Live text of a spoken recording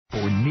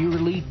For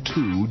nearly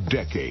 2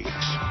 decades,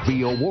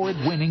 the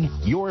award-winning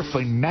Your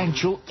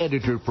Financial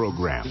Editor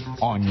program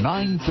on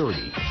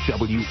 930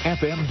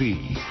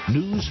 WFMD.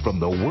 News from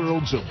the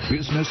worlds of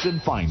business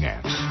and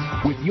finance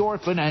with your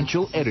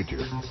financial editor,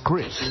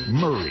 Chris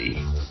Murray.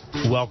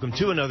 Welcome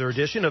to another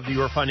edition of the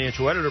Your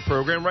Financial Editor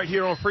program right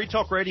here on Free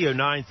Talk Radio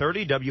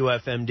 930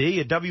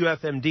 WFMD at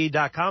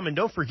WFMD.com. And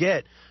don't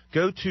forget,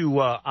 go to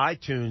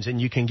iTunes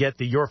and you can get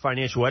the Your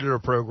Financial Editor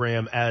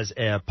program as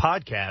a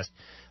podcast.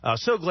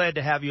 So glad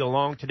to have you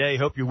along today.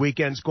 Hope your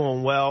weekend's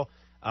going well.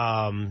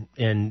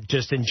 And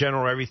just in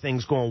general,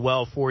 everything's going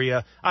well for you.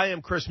 I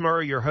am Chris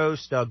Murray, your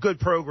host.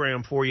 Good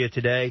program for you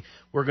today.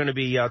 We're going to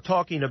be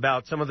talking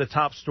about some of the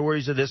top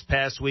stories of this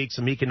past week,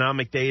 some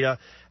economic data.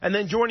 And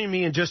then joining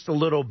me in just a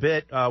little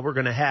bit, we're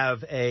going to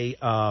have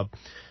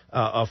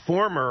a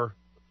former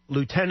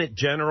lieutenant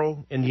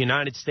general in the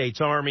United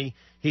States Army.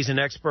 He's an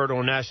expert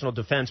on national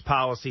defense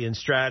policy and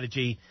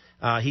strategy.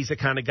 He's the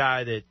kind of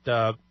guy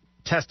that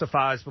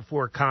testifies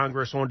before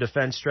Congress on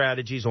defense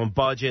strategies, on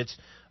budgets,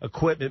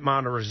 equipment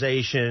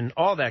modernization,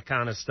 all that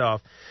kind of stuff.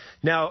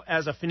 Now,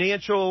 as a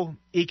financial,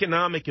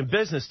 economic, and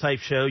business type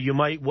show, you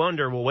might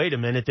wonder, well, wait a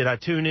minute, did I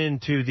tune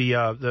into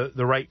the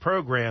right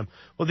program?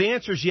 Well, the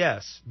answer is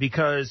yes,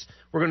 because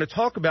we're going to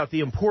talk about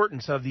the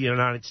importance of the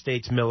United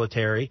States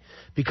military,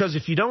 because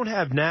if you don't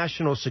have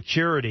national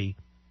security,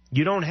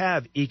 you don't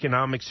have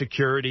economic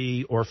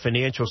security or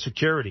financial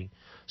security.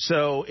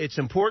 So it's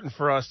important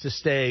for us to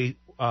stay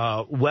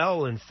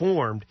well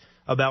informed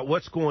about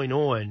what's going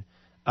on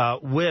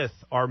with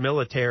our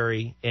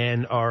military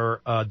and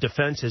our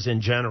defenses in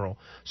general.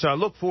 So I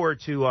look forward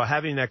to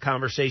having that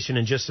conversation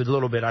in just a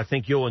little bit. I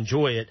think you'll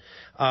enjoy it.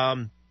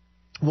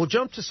 We'll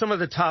jump to some of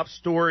the top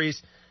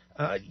stories.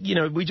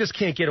 We just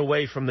can't get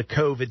away from the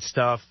COVID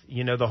stuff,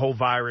 the whole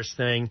virus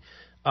thing.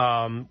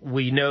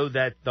 We know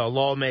that the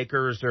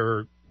lawmakers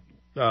are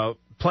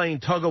playing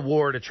tug of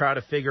war to try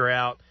to figure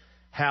out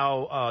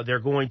how they're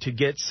going to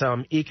get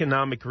some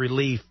economic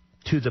relief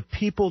to the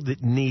people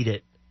that need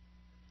it,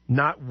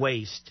 not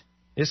waste.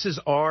 This is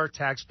our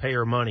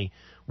taxpayer money.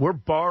 We're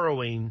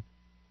borrowing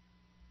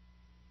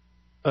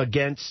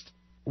against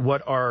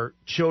what our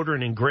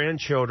children and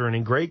grandchildren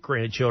and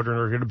great-grandchildren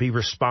are going to be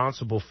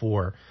responsible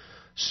for.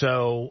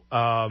 So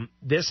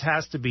this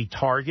has to be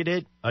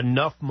targeted.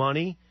 Enough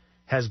money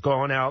has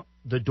gone out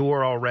the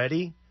door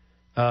already.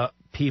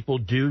 People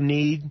do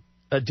need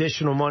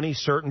additional money,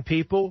 certain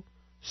people,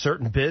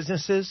 certain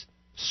businesses,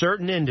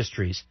 certain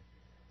industries.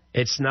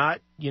 It's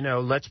not,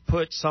 let's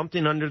put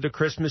something under the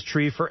Christmas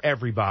tree for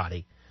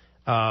everybody,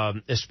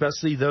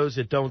 especially those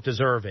that don't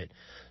deserve it.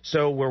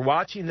 So we're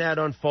watching that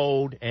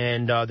unfold,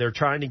 and they're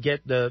trying to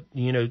get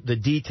the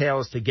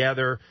details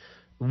together.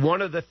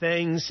 One of the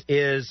things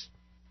is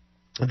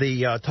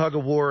the tug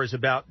of war is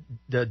about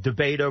the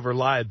debate over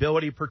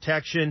liability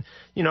protection.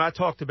 I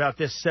talked about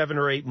this 7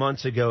 or 8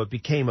 months ago. It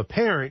became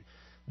apparent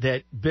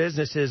that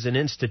businesses and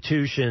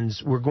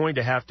institutions were going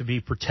to have to be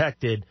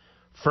protected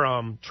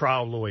from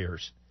trial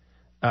lawyers.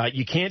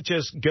 You can't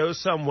just go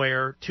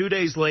somewhere 2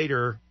 days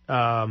later,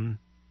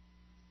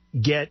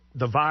 get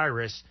the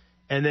virus,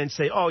 and then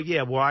say, oh,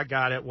 yeah, well, I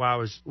got it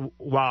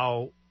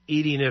while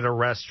eating at a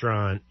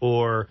restaurant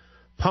or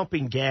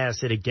pumping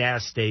gas at a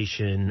gas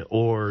station,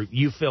 or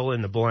you fill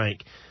in the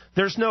blank.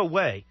 There's no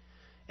way.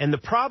 And the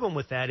problem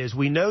with that is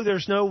we know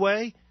there's no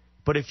way,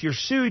 but if you're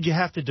sued, you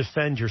have to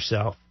defend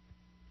yourself.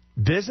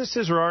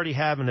 Businesses are already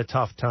having a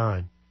tough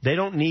time. They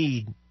don't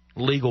need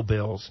legal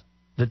bills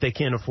that they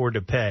can't afford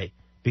to pay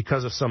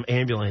because of some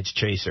ambulance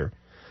chaser.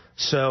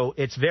 So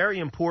it's very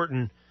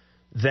important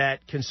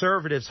that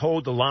conservatives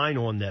hold the line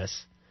on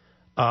this.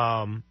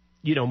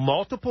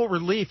 Multiple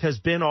relief has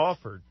been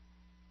offered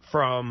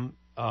from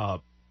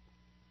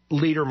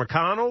Leader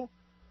McConnell,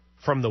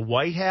 from the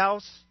White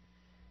House,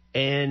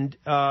 and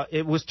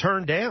it was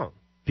turned down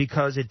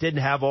because it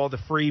didn't have all the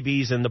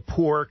freebies and the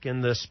pork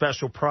and the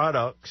special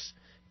products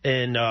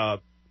and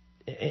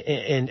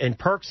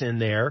perks in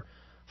there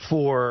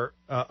for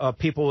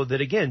people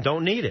that, again,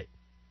 don't need it.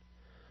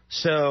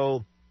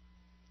 So,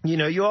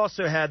 you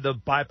also had the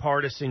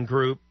bipartisan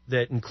group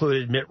that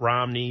included Mitt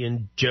Romney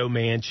and Joe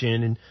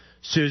Manchin and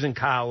Susan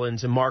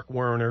Collins and Mark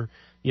Warner.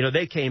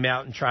 They came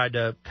out and tried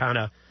to kind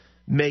of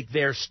make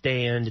their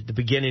stand at the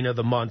beginning of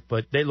the month,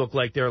 but they look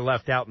like they're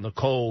left out in the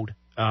cold.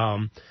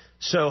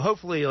 So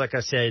hopefully, like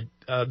I said,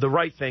 the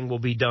right thing will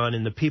be done,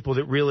 and the people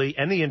that really,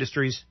 and the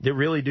industries that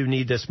really do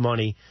need this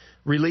money,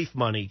 relief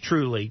money,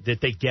 truly,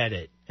 that they get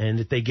it, and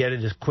that they get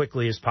it as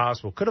quickly as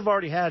possible. Could have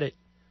already had it,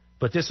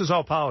 but this is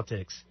all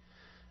politics.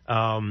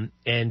 And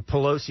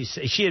Pelosi,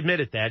 she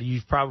admitted that.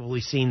 You've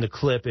probably seen the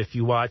clip if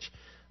you watch,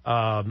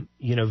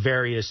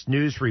 various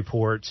news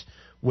reports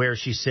where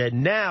she said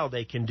now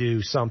they can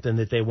do something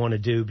that they want to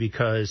do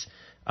because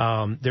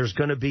there's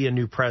going to be a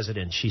new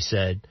president, she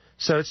said.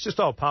 So it's just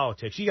all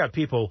politics. You got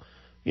people,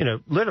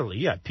 literally,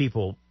 you got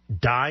people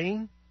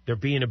dying. They're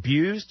being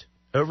abused,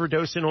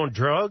 overdosing on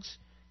drugs,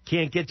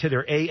 can't get to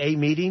their AA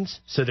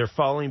meetings, so they're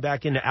falling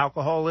back into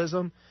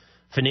alcoholism,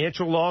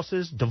 financial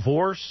losses,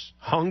 divorce,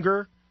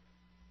 hunger.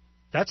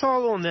 That's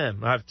all on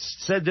them. I've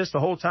said this the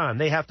whole time.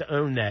 They have to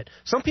own that.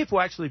 Some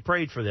people actually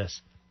prayed for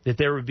this, that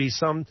there would be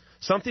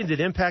something that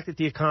impacted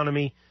the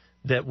economy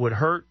that would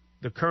hurt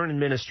the current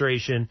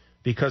administration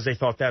because they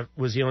thought that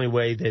was the only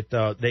way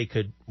that they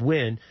could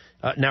win.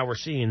 Now we're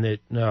seeing that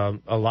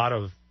a lot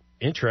of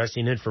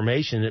interesting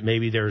information that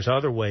maybe there's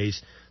other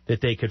ways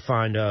that they could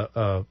find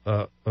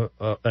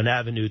an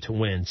avenue to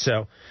win.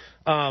 So,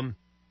 it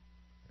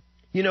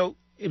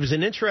was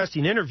an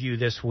interesting interview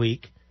this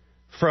week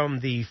from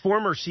the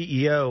former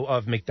CEO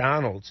of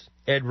McDonald's,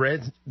 Ed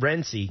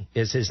Rensi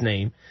is his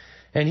name.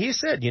 And he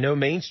said,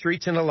 Main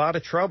Street's in a lot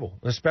of trouble,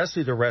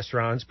 especially the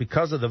restaurants,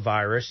 because of the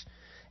virus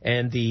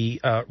and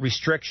the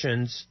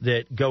restrictions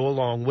that go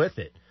along with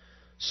it.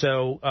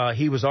 So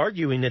he was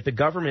arguing that the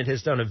government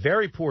has done a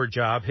very poor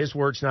job, his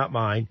words not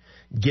mine,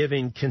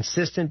 giving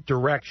consistent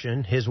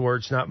direction, his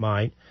words not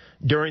mine,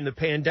 during the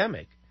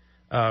pandemic.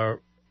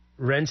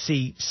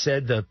 Rensi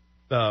said the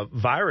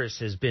virus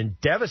has been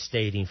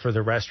devastating for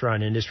the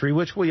restaurant industry,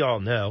 which we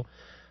all know.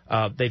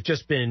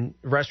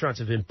 Restaurants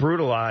have been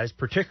brutalized,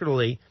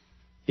 particularly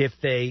if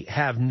they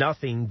have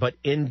nothing but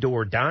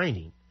indoor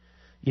dining.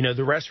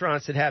 The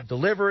restaurants that have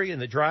delivery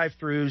and the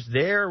drive-thrus,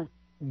 they're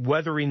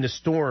weathering the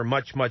storm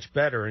much, much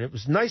better. And it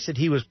was nice that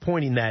he was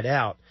pointing that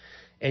out.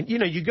 And,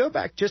 you go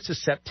back just to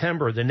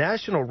September, the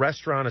National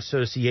Restaurant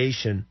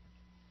Association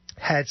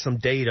had some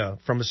data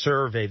from a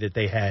survey that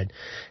they had.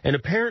 And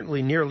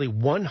apparently nearly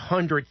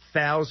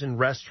 100,000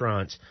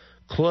 restaurants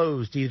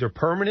closed either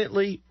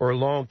permanently or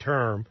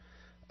long-term,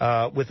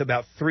 with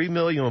about 3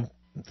 million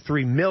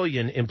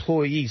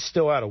employees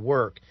still out of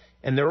work.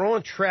 And they're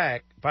on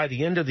track by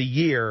the end of the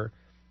year.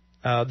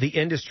 The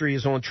industry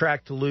is on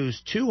track to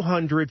lose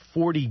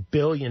 $240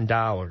 billion.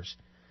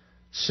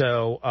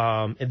 So,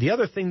 and the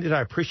other thing that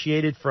I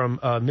appreciated from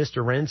Mr.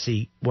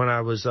 Rensi when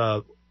I was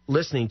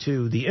listening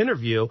to the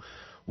interview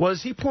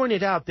was he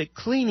pointed out that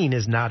cleaning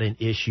is not an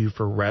issue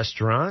for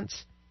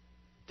restaurants.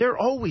 They're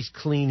always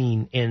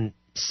cleaning and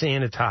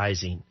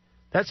sanitizing.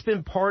 That's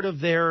been part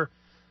of their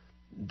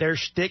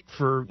shtick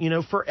for,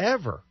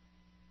 forever.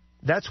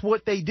 That's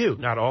what they do.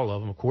 Not all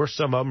of them, of course.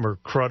 Some of them are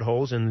crud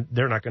holes, and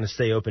they're not going to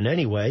stay open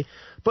anyway.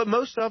 But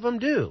most of them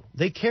do.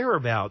 They care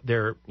about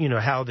their,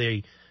 how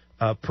they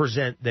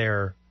present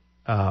their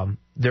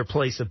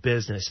place of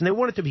business, and they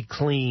want it to be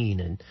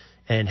clean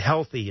and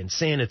healthy and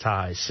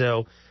sanitized.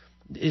 So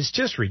it's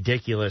just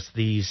ridiculous,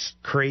 these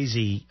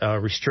crazy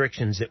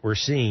restrictions that we're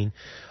seeing.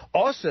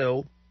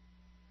 Also,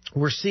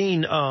 we're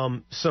seeing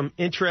some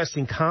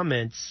interesting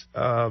comments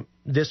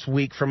this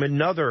week from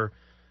another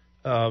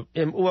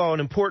an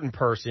important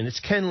person. It's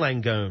Ken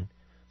Langone.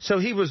 So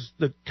he was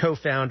the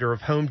co-founder of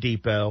Home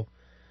Depot,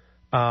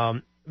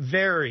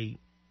 very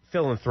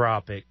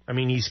philanthropic. I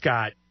mean, he's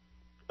got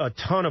a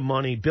ton of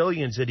money,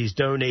 billions that he's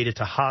donated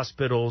to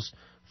hospitals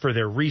for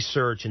their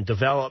research and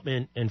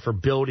development and for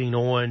building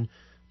on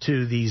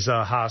to these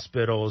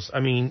hospitals.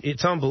 I mean,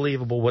 it's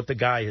unbelievable what the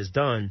guy has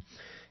done.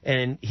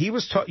 And he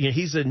was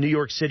he's a New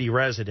York City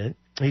resident.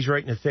 He's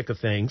right in the thick of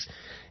things.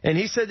 And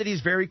he said that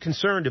he's very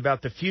concerned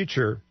about the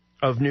future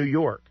of New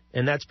York.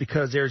 And that's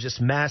because there's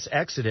this mass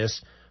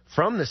exodus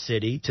from the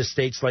city to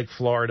states like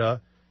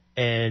Florida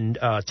and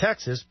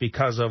Texas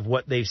because of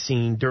what they've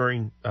seen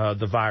during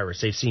the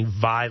virus. They've seen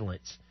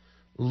violence,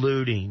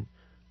 looting,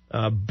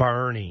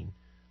 burning,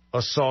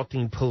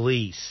 assaulting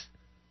police,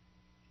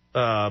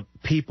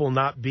 people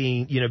not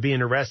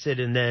being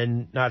arrested and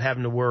then not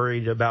having to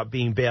worry about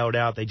being bailed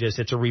out.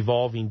 It's a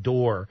revolving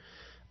door.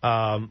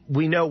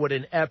 We know what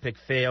an epic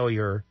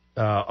failure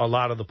a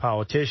lot of the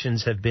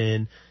politicians have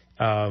been.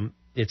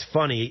 It's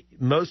funny.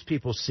 Most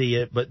people see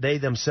it, but they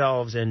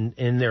themselves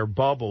in their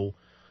bubble,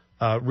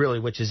 really,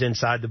 which is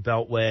inside the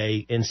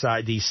Beltway,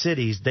 inside these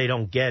cities, they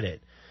don't get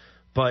it.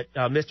 But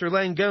Mr.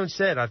 Langone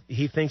said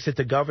he thinks that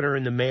the governor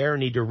and the mayor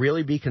need to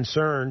really be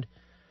concerned.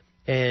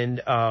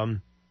 And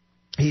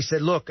he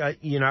said, look,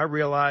 I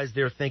realize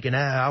they're thinking,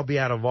 I'll be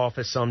out of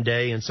office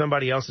someday and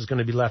somebody else is going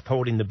to be left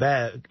holding the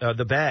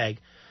bag.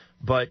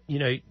 But,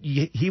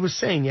 he was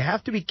saying you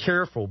have to be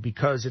careful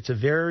because it's a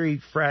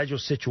very fragile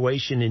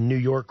situation in New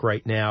York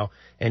right now,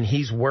 and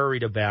he's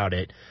worried about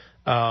it.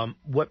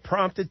 What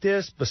prompted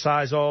this,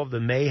 besides all of the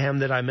mayhem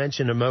that I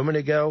mentioned a moment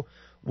ago,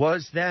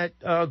 was that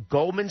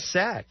Goldman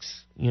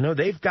Sachs,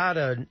 they've got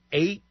an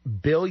 $8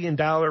 billion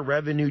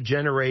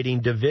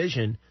revenue-generating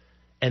division,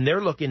 and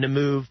they're looking to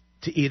move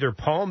to either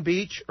Palm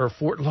Beach or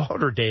Fort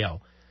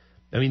Lauderdale.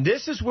 I mean,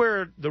 this is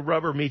where the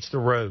rubber meets the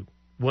road.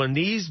 When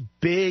these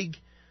big,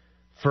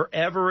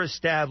 forever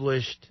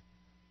established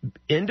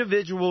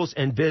individuals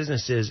and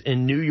businesses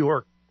in New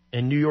York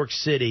and New York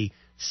City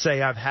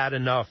say, I've had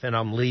enough and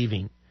I'm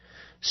leaving.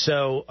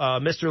 So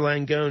Mr.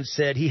 Langone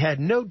said he had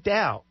no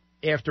doubt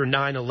after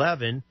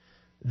 9/11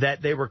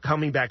 that they were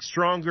coming back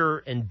stronger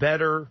and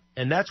better,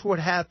 and that's what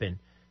happened.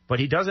 But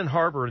he doesn't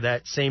harbor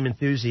that same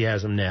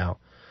enthusiasm now.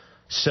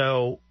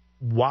 So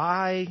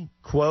why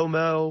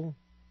Cuomo,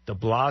 de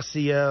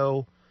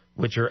Blasio,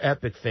 which are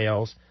epic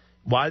fails,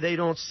 why they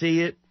don't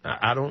see it,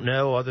 I don't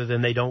know, other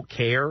than they don't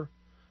care.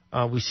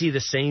 We see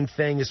the same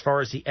thing as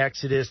far as the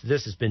exodus.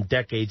 This has been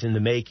decades in the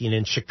making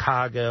in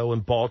Chicago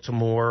and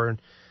Baltimore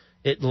and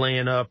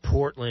Atlanta.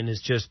 Portland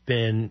has just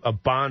been a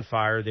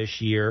bonfire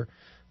this year.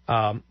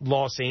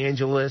 Los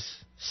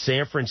Angeles,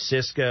 San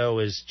Francisco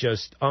is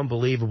just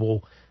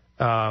unbelievable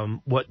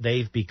what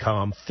they've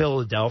become.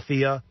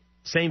 Philadelphia,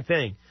 same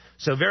thing.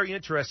 So very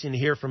interesting to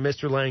hear from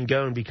Mr.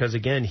 Langone because,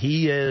 again,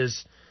 he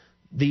is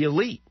the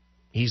elite.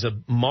 He's a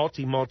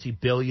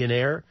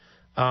multi-billionaire,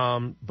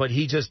 but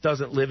he just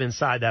doesn't live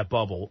inside that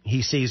bubble.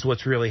 He sees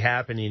what's really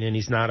happening, and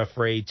he's not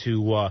afraid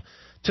to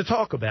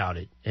talk about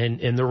it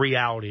and the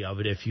reality of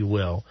it, if you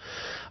will.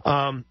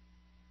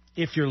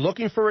 If you're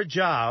looking for a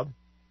job,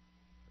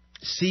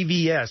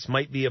 CVS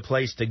might be a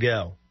place to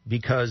go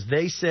because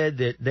they said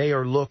that they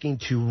are looking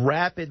to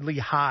rapidly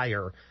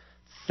hire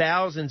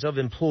thousands of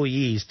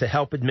employees to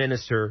help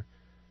administer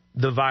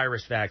the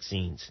virus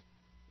vaccines.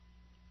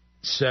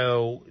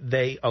 So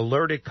they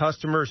alerted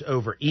customers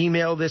over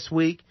email this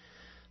week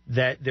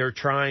that they're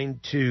trying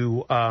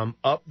to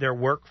up their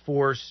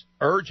workforce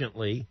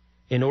urgently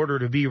in order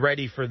to be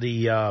ready for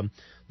the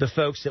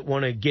folks that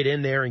want to get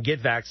in there and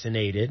get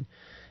vaccinated.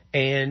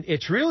 And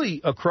it's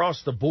really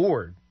across the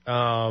board.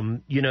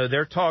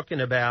 They're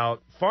talking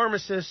about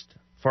pharmacists,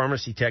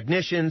 pharmacy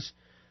technicians,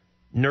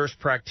 nurse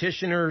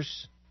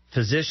practitioners,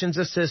 physician's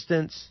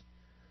assistants,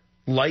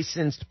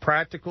 licensed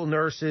practical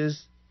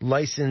nurses,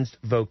 licensed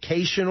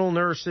vocational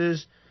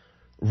nurses,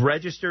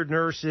 registered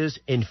nurses,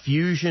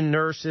 infusion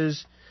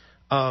nurses.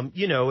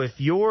 If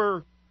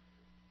you're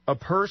a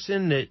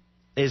person that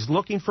is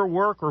looking for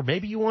work or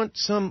maybe you want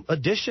some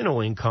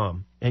additional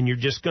income and you're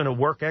just going to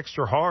work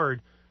extra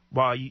hard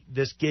while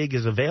this gig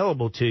is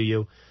available to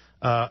you,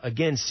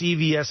 again,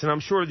 CVS, and I'm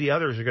sure the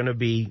others are going to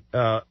be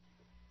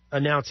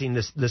announcing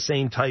the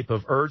same type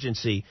of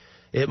urgency.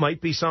 It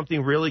might be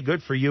something really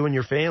good for you and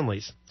your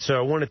families. So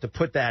I wanted to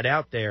put that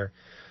out there.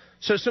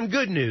 So some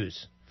good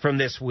news from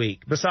this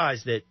week,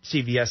 besides that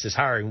CVS is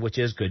hiring, which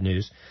is good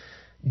news.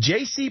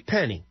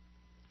 JCPenney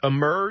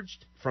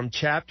emerged from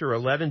Chapter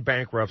 11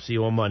 bankruptcy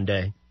on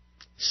Monday.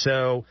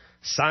 So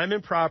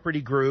Simon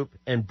Property Group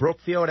and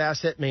Brookfield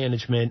Asset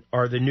Management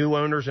are the new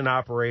owners and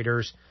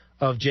operators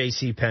of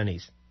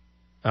JCPenney's.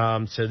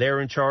 So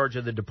they're in charge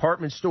of the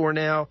department store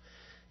now.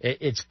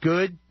 It's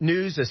good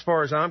news as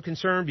far as I'm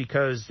concerned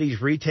because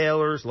these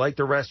retailers, like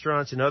the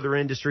restaurants and other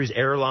industries,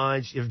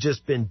 airlines, have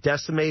just been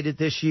decimated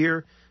this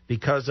year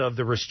because of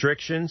the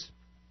restrictions.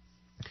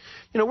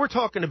 We're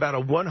talking about a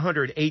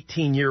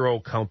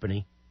 118-year-old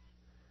company.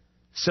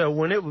 So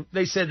when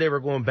they said they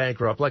were going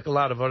bankrupt, like a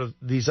lot of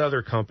these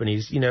other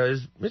companies,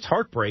 it's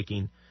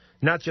heartbreaking,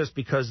 not just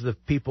because of the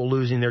people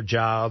losing their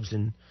jobs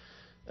and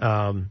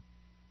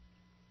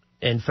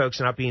folks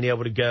not being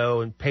able to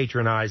go and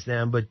patronize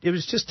them, but it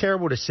was just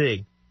terrible to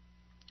see.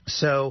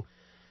 So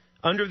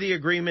under the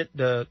agreement,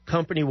 the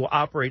company will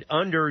operate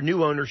under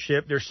new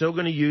ownership. They're still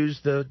going to use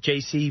the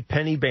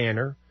JCPenney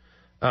banner.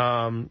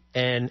 And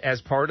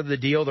as part of the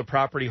deal, the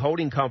property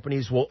holding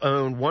companies will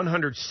own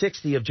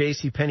 160 of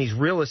JCPenney's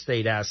real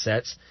estate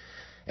assets,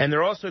 and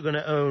they're also going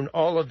to own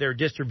all of their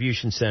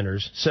distribution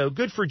centers. So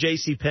good for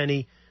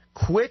JCPenney.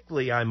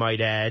 Quickly, I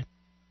might add,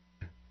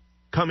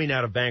 coming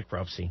out of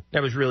bankruptcy.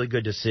 That was really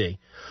good to see.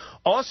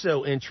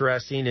 Also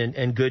interesting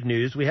and good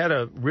news, we had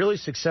a really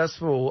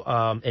successful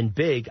and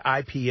big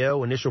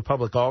IPO, initial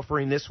public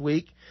offering this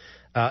week.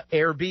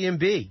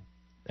 Airbnb,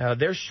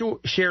 their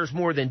shares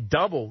more than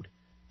doubled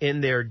in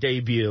their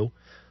debut.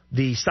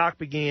 The stock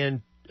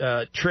began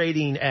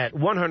trading at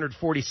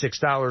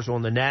 $146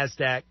 on the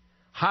NASDAQ,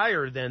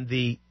 higher than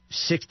the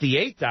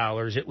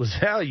 $68 it was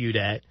valued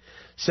at.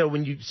 So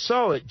when you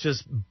saw it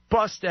just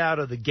bust out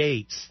of the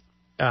gates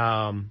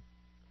at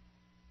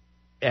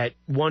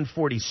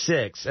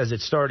 146 as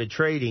it started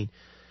trading,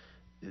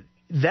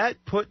 that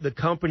put the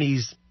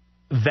company's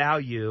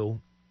value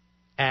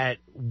at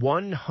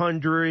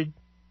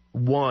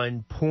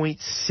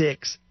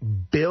 $101.6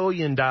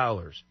 billion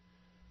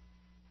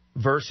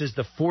versus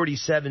the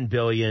 $47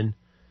 billion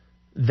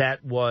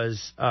that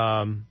was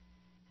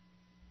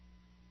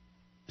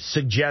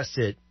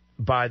suggested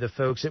by the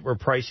folks that were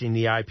pricing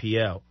the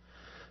IPO.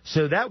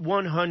 So that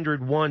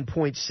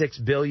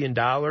 $101.6 billion,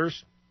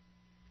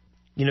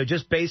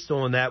 just based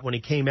on that, when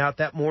it came out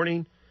that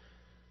morning,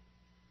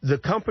 the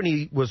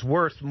company was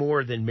worth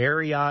more than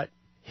Marriott,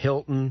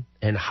 Hilton,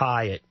 and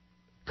Hyatt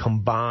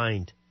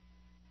combined.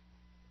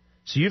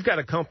 So you've got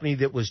a company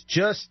that was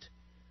just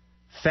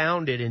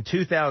founded in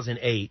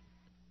 2008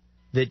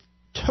 that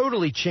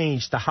totally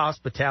changed the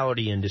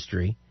hospitality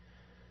industry.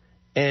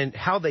 And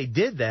how they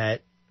did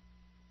that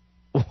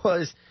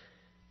was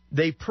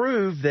they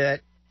proved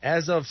that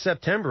as of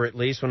September, at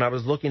least, when I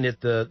was looking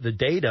at the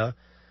data,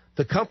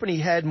 the company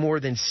had more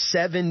than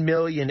 7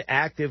 million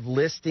active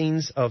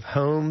listings of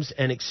homes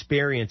and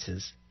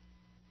experiences.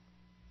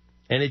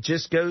 And it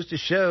just goes to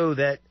show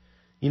that,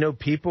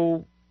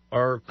 people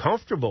are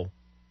comfortable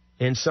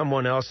in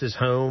someone else's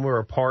home or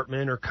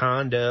apartment or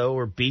condo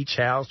or beach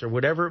house or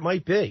whatever it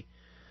might be.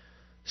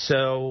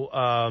 So,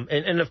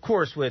 and of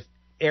course, with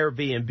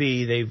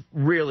Airbnb, they've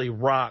really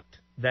rocked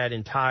that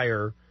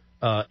entire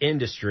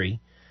industry.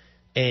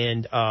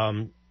 And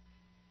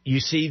you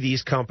see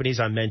these companies,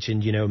 I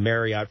mentioned,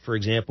 Marriott, for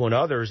example, and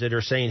others that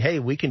are saying, hey,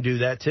 we can do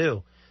that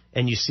too.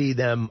 And you see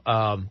them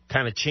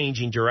kind of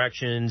changing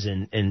directions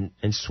and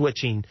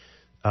switching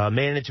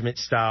management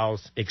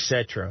styles,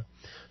 etc.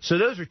 So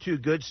those are two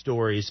good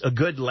stories. A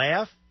good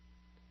laugh.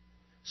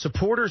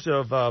 Supporters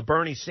of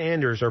Bernie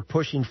Sanders are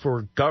pushing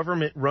for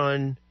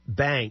government-run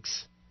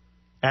banks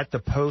at the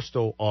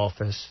postal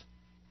office.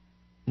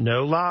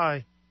 No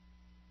lie.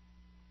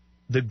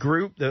 The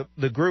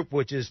group,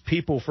 which is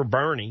People for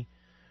Bernie,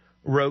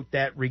 wrote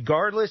that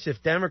regardless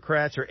if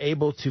Democrats are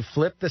able to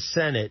flip the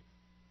Senate,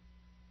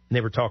 and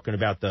they were talking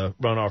about the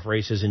runoff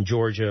races in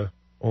Georgia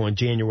on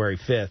January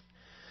 5th,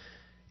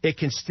 it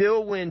can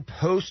still win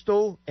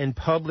postal and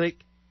public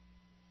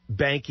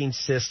banking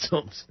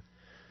systems.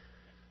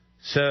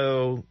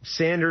 So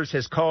Sanders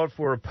has called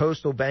for a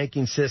postal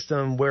banking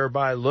system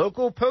whereby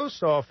local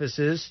post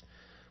offices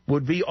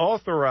would be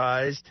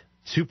authorized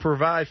to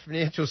provide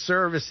financial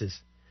services.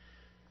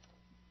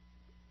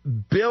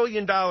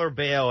 Billion-dollar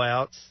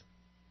bailouts,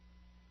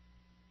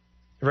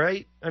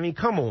 right? I mean,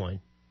 come on.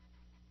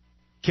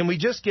 Can we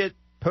just get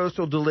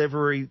postal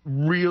delivery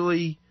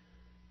really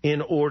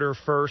in order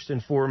first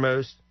and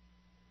foremost?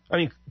 I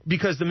mean,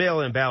 because the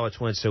mail-in ballots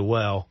went so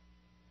well,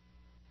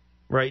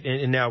 right?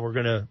 And now we're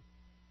going to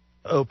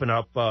open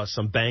up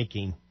some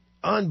banking.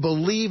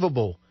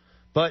 Unbelievable.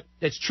 But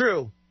it's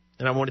true,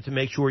 and I wanted to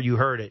make sure you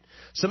heard it.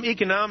 Some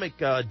economic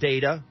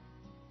data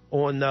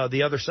on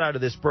the other side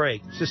of this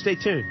break, so stay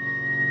tuned.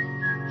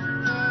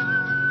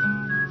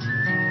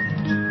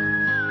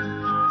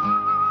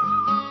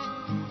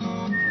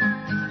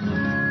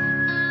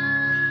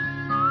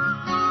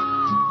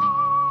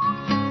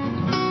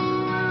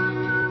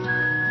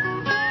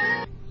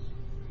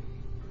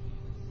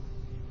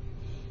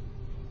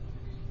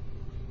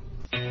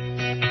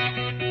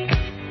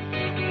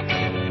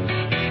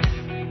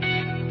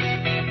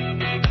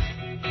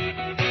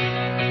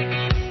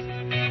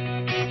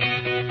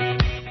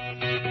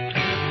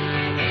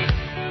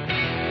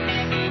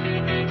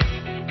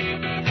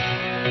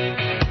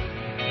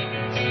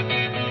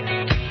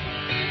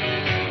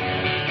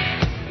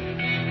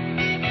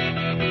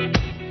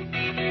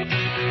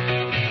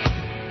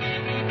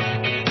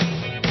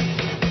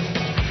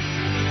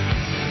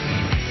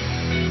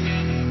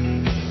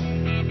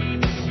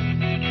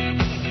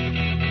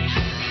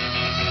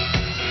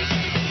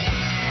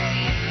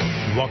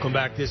 Welcome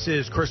back. This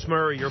is Chris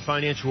Murray, your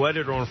financial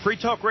editor on Free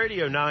Talk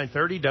Radio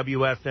 930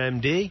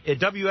 WFMD at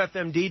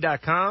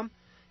WFMD.com.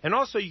 And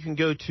also you can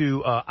go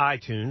to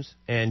iTunes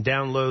and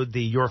download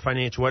the Your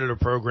Financial Editor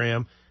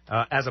program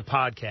as a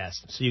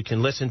podcast. So you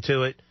can listen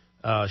to it,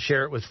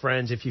 share it with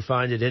friends if you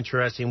find it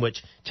interesting,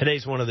 which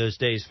today's one of those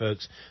days,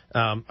 folks.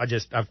 I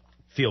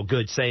feel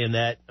good saying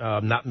that,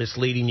 not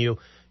misleading you.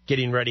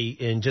 Getting ready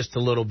in just a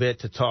little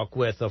bit to talk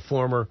with a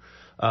former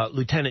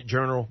Lieutenant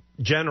General,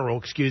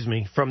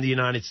 from the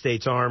United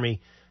States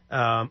Army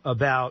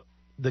about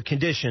the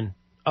condition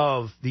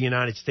of the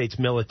United States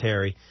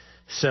military.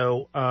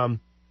 So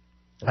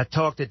I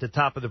talked at the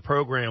top of the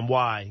program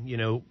why,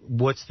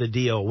 what's the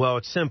deal? Well,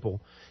 it's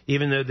simple.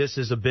 Even though this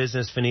is a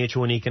business,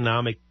 financial, and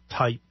economic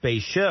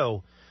type-based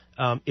show,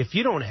 if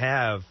you don't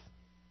have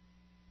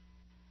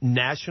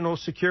national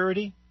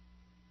security,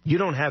 you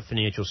don't have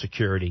financial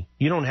security.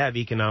 You don't have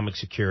economic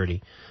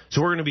security.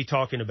 So we're going to be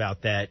talking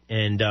about that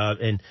and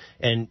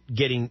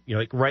getting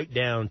right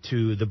down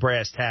to the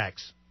brass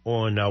tacks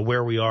on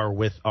where we are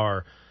with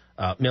our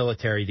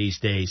military these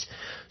days.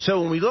 So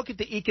when we look at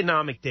the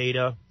economic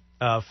data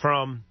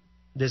from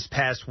this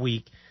past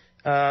week,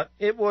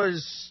 it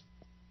was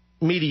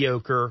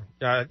mediocre.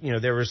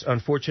 There was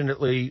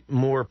unfortunately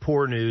more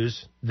poor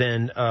news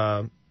than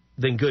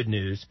good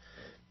news.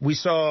 We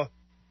saw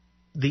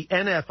the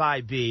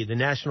NFIB, the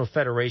National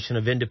Federation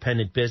of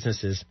Independent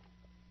Businesses,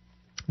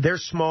 their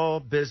small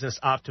business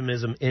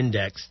optimism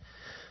index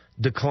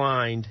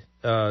declined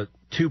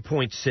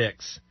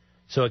 2.6.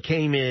 So it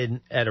came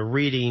in at a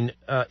reading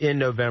in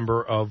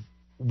November of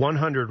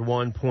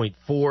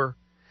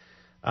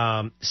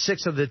 101.4.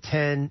 6 of the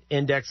 10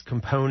 index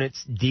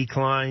components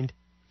declined.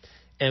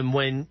 And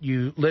when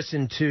you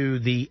listen to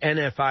the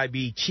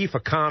NFIB chief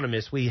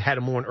economist, we had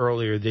him on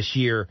earlier this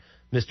year,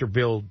 Mr.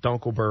 Bill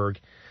Dunkelberg,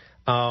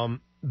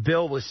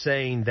 Bill was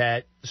saying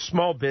that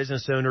small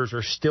business owners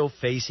are still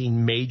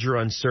facing major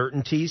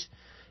uncertainties,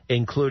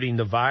 including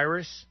the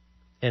virus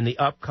and the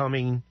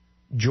upcoming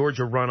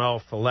Georgia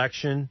runoff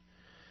election,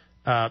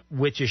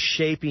 which is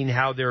shaping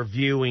how they're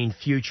viewing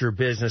future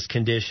business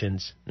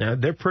conditions. Now,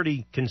 they're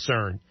pretty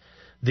concerned.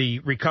 The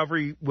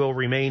recovery will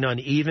remain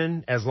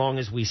uneven as long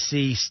as we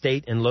see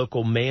state and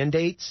local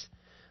mandates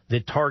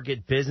that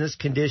target business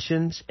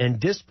conditions and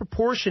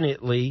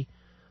disproportionately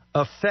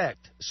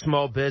affect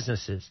small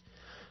businesses.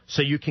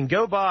 So you can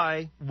go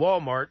by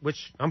Walmart,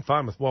 which I'm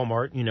fine with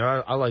Walmart.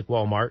 I like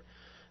Walmart,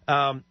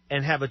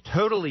 and have a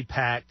totally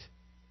packed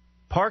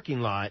parking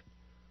lot,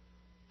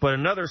 but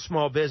another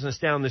small business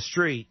down the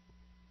street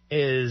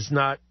is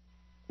not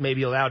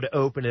maybe allowed to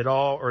open at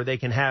all, or they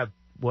can have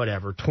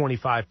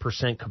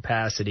 25%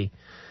 capacity.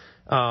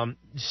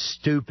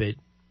 Stupid.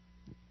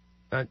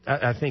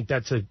 I think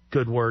that's a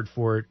good word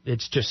for it.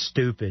 It's just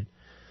stupid.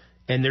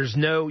 And there's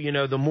no,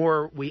 the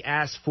more we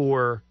ask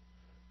for,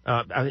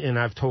 and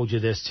I've told you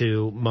this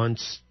too,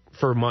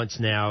 for months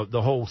now,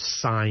 the whole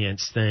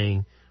science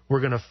thing. We're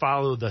going to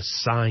follow the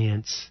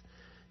science.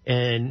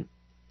 And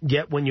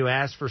yet when you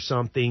ask for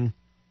something,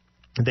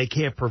 they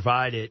can't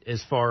provide it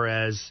as far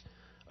as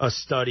a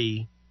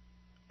study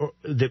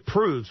that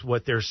proves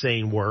what they're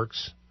saying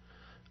works.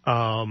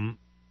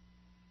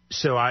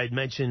 So I had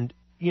mentioned,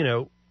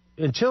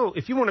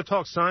 if you want to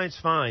talk science,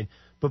 fine,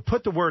 but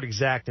put the word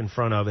exact in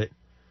front of it,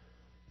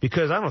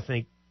 because I don't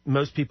think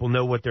most people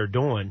know what they're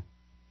doing,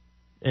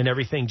 and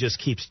everything just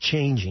keeps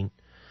changing.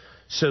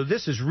 So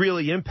this is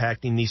really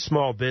impacting these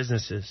small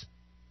businesses.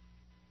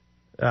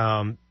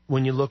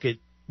 When you look at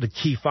the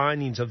key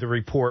findings of the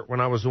report, when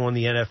I was on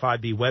the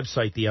NFIB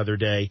website the other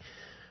day,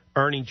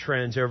 earning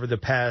trends over the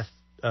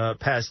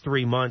past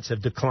 3 months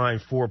have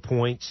declined 4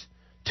 points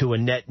to a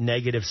net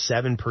negative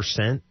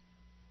 7%.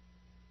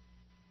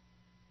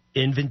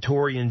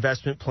 Inventory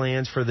investment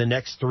plans for the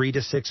next 3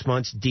 to 6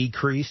 months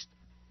decreased.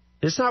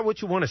 It's not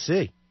what you want to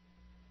see.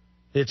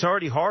 It's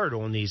already hard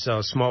on these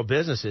small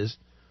businesses.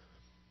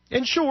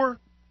 And sure,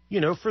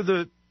 for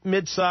the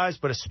mid-size,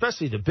 but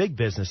especially the big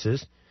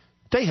businesses,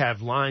 they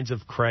have lines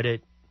of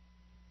credit,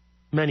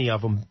 many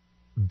of them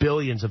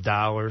billions of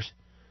dollars.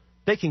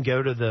 They can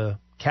go to the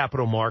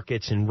capital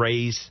markets and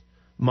raise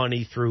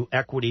money through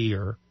equity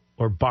or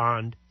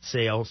bond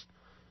sales.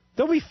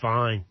 They'll be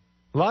fine.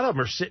 A lot of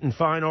them are sitting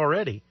fine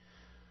already.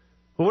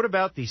 But what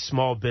about these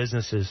small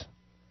businesses?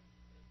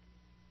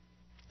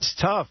 It's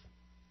tough,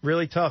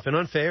 really tough and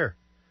unfair.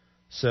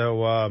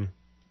 So,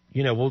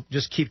 we'll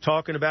just keep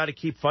talking about it,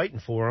 keep fighting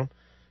for them,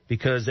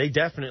 because they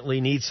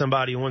definitely need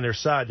somebody on their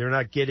side. They're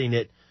not getting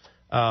it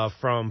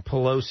from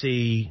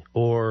Pelosi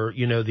or,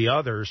 the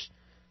others.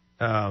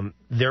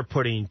 They're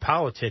putting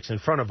politics in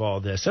front of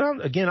all this.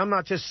 And again, I'm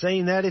not just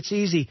saying that. It's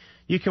easy.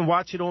 You can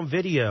watch it on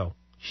video.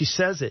 She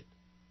says it.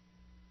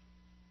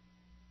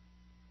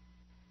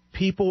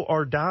 People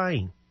are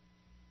dying.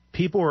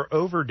 People are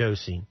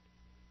overdosing.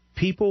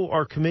 People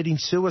are committing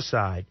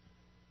suicide.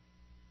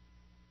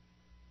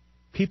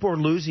 People are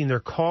losing their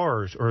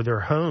cars or their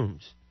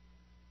homes.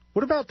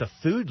 What about the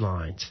food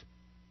lines?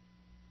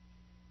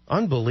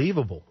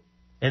 Unbelievable.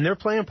 And they're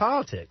playing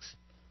politics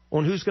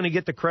on who's going to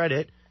get the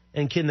credit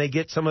and can they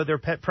get some of their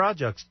pet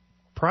projects,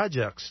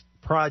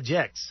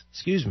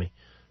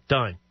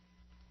 done.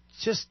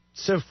 It's just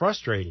so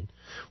frustrating.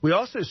 We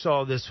also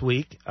saw this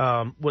week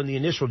when the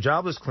initial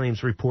jobless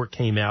claims report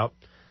came out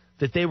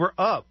that they were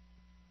up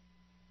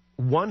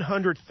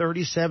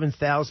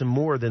 137,000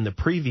 more than the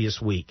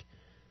previous week.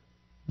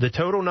 The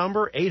total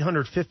number,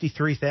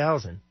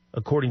 853,000,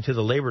 according to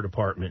the Labor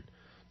Department.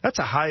 That's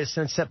the highest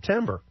since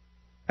September.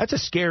 That's a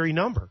scary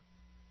number.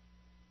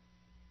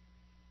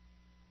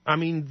 I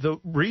mean, the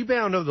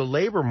rebound of the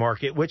labor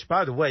market, which,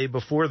 by the way,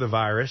 before the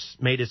virus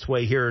made its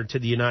way here to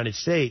the United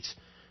States,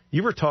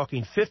 you were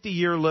talking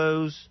 50-year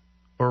lows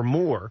or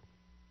more.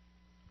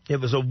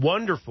 It was a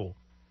wonderful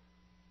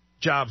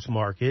jobs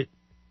market.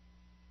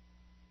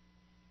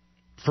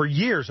 For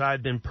years, I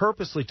had been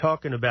purposely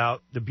talking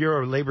about the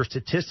Bureau of Labor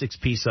Statistics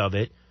piece of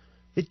it.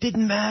 It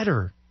didn't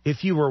matter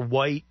if you were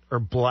white or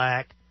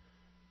black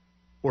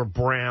or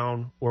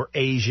brown or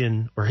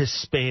Asian or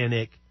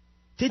Hispanic.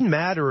 Didn't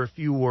matter if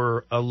you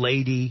were a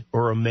lady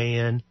or a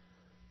man,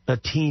 a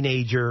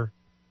teenager,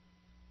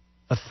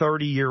 a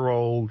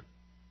 30-year-old.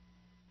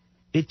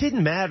 It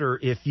didn't matter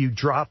if you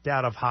dropped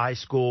out of high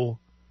school,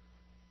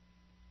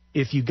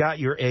 if you got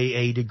your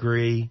AA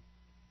degree,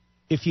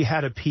 if you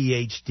had a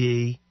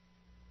PhD.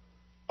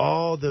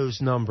 All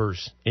those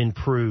numbers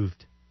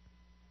improved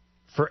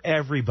for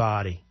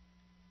everybody.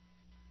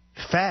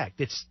 Fact,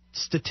 it's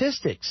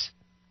statistics.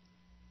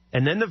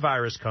 And then the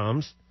virus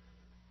comes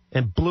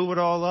and blew it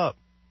all up.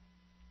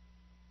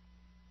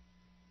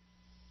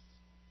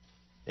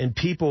 And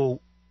people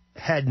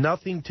had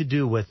nothing to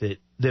do with it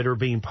that are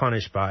being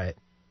punished by it.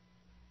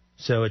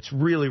 So it's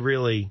really,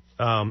 really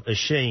a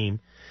shame.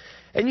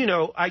 And,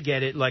 I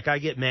get it. Like, I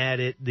get mad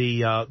at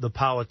the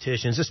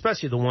politicians,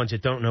 especially the ones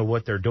that don't know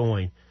what they're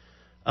doing.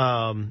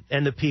 And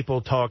the people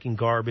talking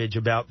garbage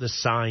about the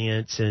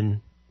science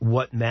and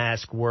what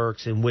mask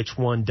works and which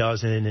one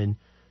doesn't, and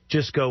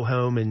just go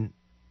home and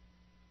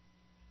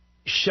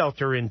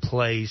shelter in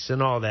place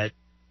and all that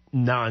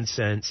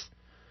nonsense.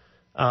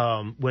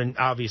 When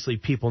obviously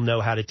people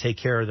know how to take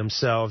care of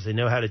themselves. They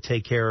know how to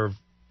take care of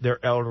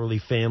their elderly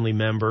family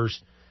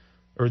members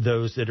or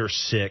those that are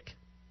sick.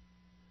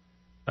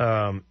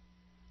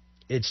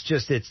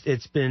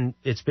 It's been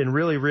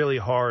really, really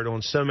hard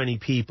on so many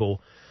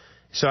people.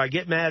 So I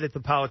get mad at the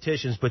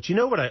politicians, but you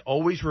know what I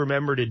always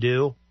remember to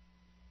do?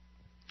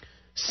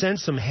 Send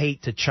some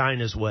hate to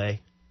China's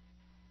way.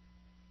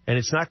 And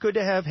it's not good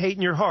to have hate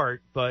in your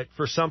heart, but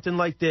for something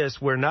like this,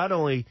 where not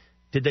only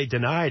did they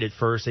deny it at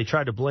first, they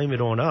tried to blame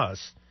it on us,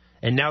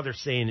 and now they're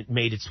saying it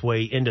made its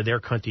way into their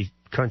country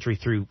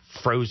through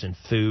frozen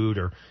food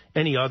or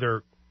any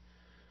other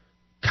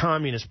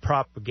communist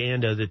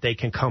propaganda that they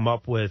can come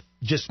up with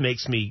just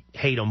makes me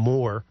hate them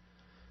more.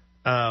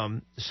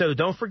 So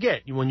don't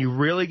forget, when you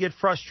really get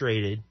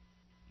frustrated,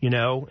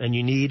 and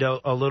you need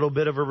a little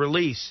bit of a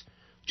release,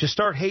 just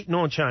start hating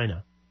on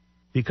China,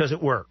 because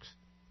it works.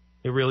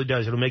 It really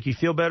does. It'll make you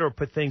feel better, it'll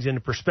put things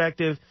into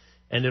perspective,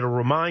 and it'll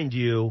remind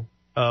you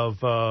of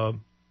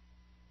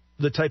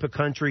the type of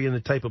country and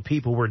the type of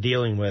people we're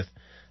dealing with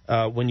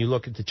when you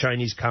look at the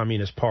Chinese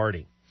Communist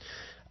Party.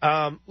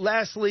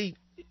 Lastly,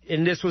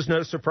 and this was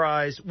no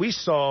surprise, we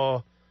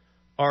saw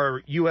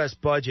our U.S.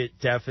 budget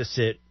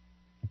deficit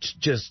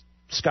just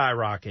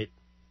skyrocket.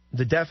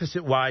 The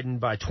deficit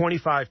widened by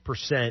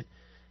 25%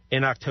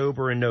 in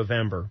October and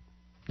November,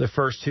 the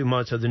first 2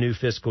 months of the new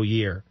fiscal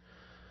year.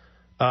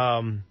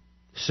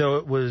 So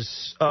it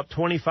was up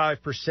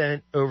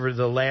 25% over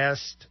the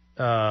last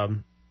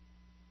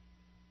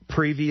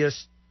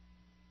previous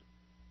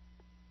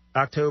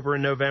October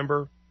and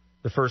November,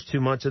 the first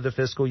 2 months of the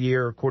fiscal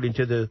year, according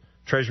to the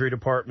Treasury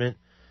Department.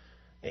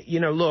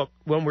 Look,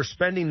 when we're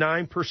spending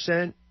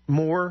 9%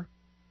 more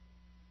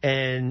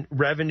and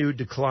revenue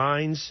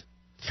declines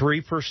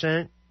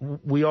 3%,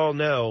 we all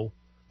know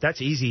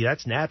that's easy.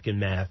 That's napkin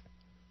math.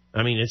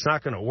 I mean, it's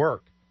not going to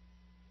work.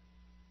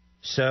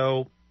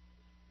 So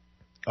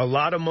a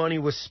lot of money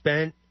was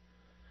spent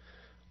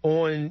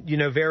on,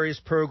 various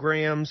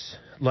programs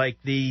like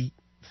the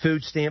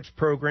food stamps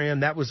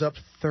program. That was up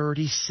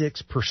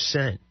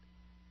 36%.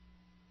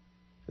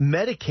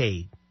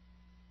 Medicaid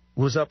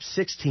was up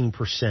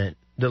 16%,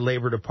 the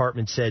Labor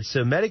Department said.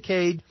 So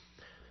Medicaid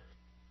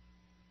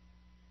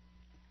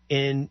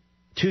in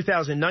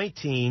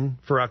 2019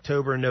 for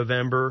October and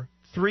November,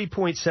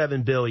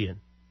 $3.7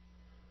 billion.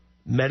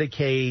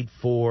 Medicaid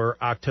for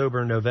October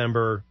and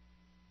November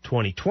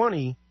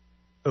 2020,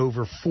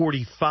 over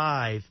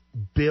 $45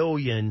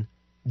 billion.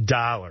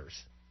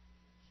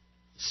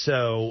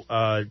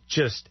 So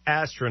just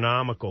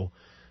astronomical,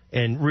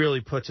 and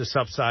really puts us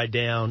upside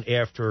down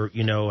after,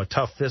 a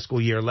tough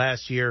fiscal year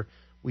last year.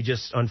 We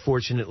just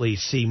unfortunately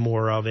see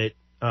more of it.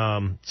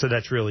 So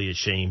that's really a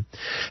shame.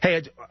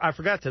 Hey, I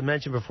forgot to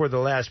mention before the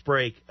last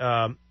break,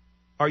 are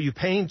you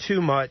paying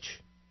too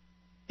much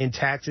in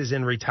taxes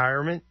in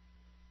retirement?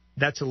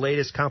 That's the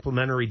latest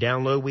complimentary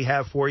download we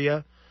have for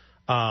you.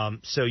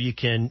 So you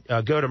can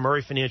go to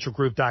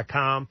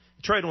MurrayFinancialGroup.com.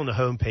 It's right on the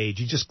homepage.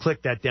 You just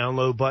click that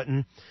download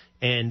button,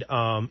 and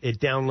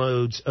it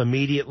downloads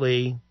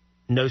immediately,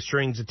 no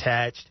strings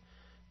attached.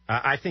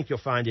 I think you'll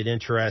find it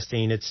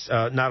interesting. It's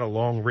not a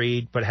long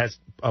read, but has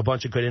a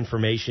bunch of good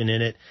information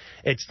in it.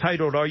 It's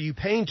titled, Are You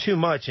Paying Too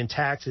Much in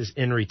Taxes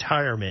in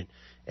Retirement?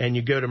 And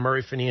you go to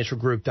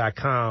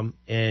MurrayFinancialGroup.com,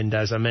 and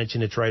as I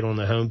mentioned, it's right on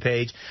the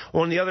homepage.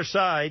 On the other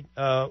side,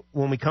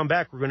 when we come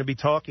back, we're going to be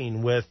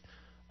talking with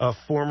a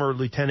former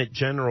lieutenant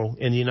general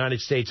in the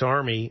United States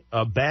Army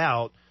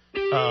about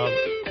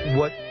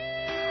what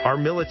our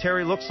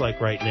military looks like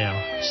right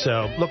now.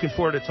 So looking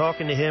forward to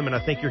talking to him, and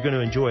I think you're going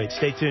to enjoy it.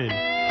 Stay tuned.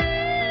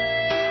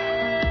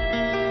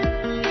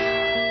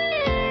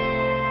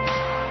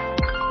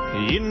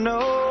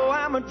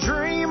 I'm a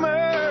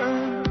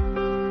dreamer,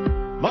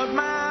 but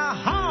my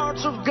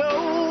heart's of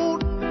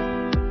gold.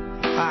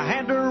 I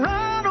had to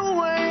run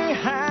away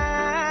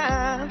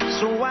high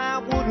so I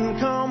wouldn't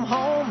come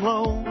home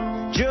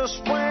low.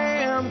 Just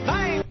when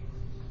things...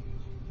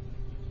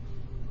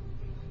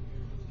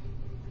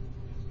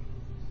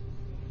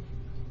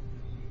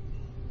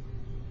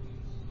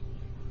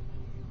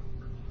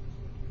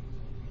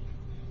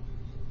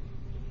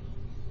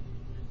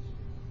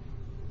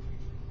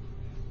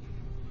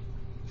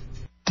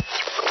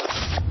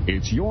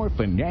 It's Your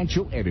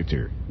Financial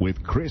Editor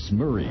with Chris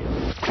Murray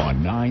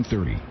on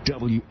 930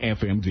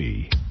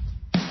 WFMD.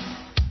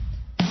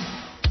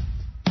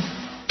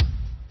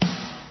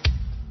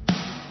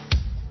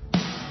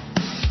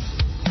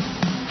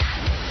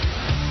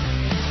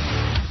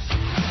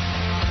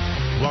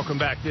 Welcome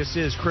back. This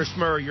is Chris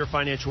Murray, your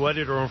financial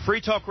editor on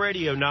Free Talk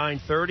Radio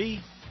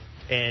 930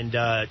 and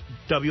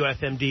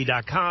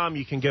WFMD.com.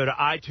 You can go to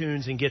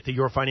iTunes and get the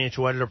Your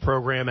Financial Editor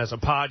program as a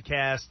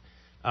podcast.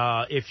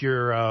 If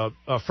you're a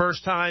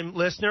first-time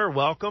listener,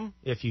 welcome.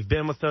 If you've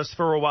been with us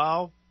for a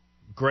while,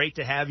 great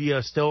to have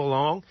you still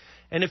along.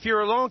 And if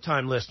you're a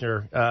long-time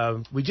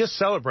listener, we just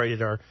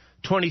celebrated our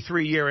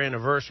 23-year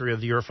anniversary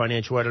of the Your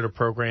Financial Editor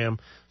program.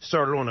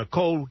 Started on a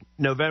cold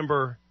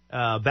November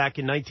back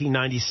in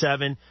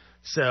 1997.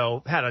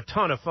 So had a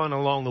ton of fun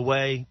along the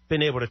way.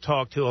 Been able to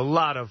talk to a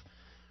lot of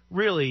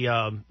really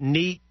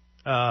neat,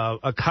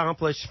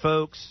 accomplished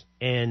folks.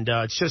 And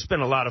it's just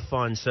been a lot of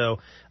fun. So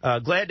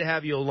glad to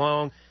have you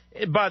along.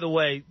 By the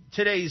way,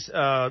 today's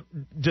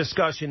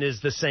discussion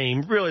is the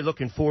same. Really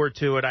looking forward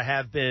to it. I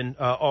have been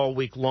all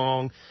week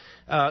long.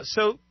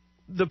 So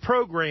the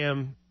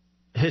program,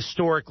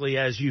 historically,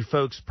 as you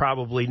folks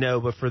probably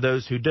know, but for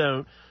those who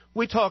don't,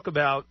 we talk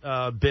about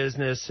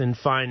business and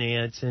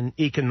finance and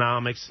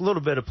economics, a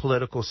little bit of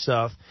political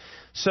stuff.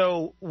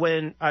 So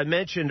when I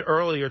mentioned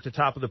earlier at the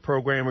top of the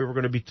program we were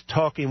going to be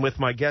talking with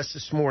my guest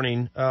this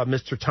morning,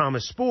 Mr.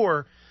 Thomas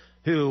Spohr,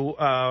 who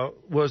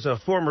was a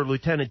former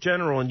lieutenant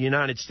general in the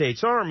United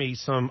States Army,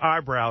 some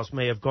eyebrows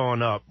may have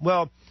gone up.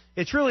 Well,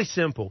 it's really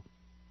simple.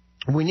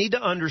 We need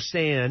to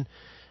understand,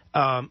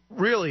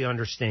 really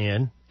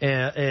understand,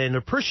 and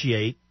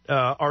appreciate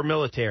our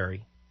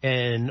military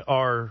and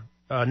our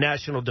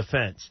national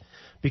defense.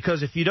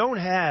 Because if you don't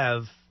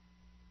have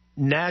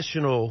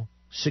national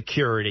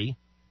security,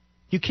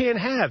 you can't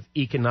have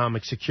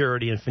economic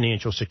security and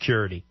financial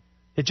security.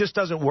 It just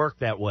doesn't work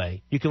that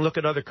way. You can look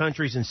at other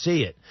countries and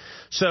see it.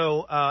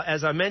 So,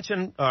 as I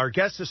mentioned, our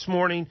guest this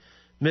morning,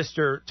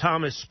 Mr.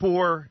 Thomas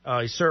Spohr,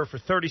 he served for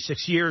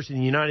 36 years in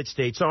the United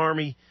States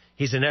Army.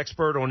 He's an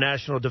expert on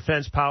national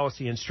defense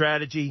policy and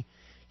strategy.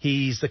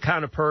 He's the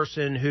kind of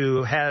person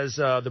who has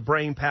the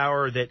brain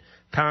power that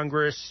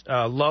Congress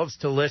loves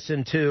to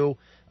listen to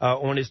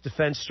on his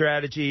defense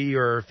strategy,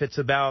 or if it's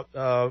about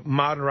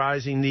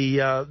modernizing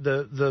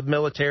the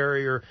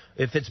military, or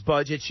if it's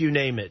budgets, you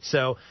name it.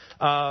 So,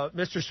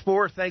 Mr.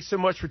 Spohr, thanks so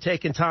much for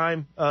taking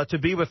time to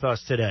be with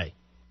us today.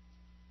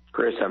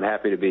 Chris, I'm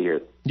happy to be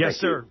here. Yes,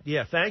 sir.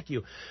 Yeah, thank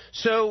you.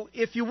 So,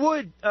 if you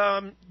would,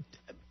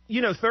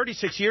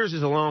 36 years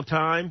is a long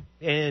time,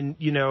 and,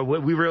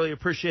 we really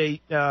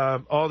appreciate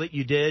all that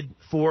you did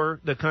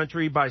for the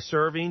country by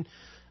serving.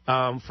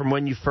 From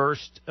when you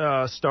first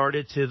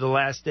started to the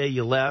last day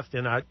you left.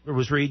 And I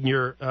was reading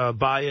your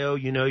bio,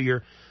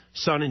 your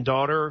son and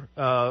daughter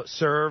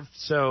served.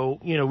 So,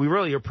 we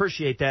really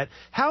appreciate that.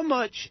 How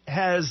much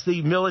has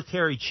the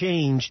military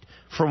changed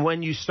from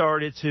when you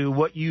started to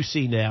what you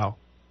see now?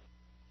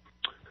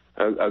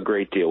 A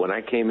great deal. When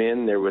I came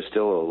in, there was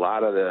still a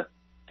lot of the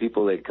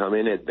people that come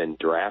in had been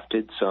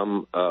drafted.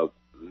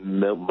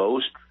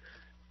 Most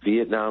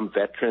Vietnam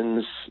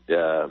veterans,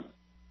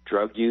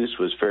 drug use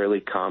was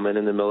fairly common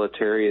in the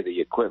military. The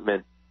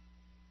equipment,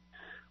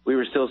 we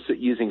were still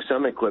using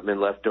some equipment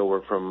left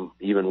over from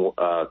even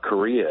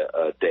Korea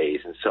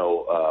days. And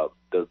so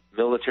the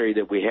military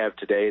that we have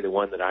today, the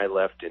one that I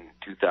left in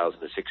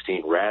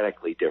 2016,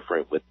 radically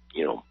different with,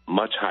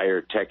 much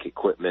higher tech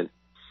equipment,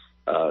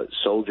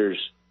 soldiers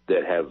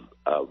that have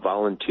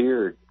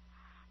volunteered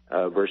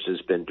versus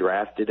been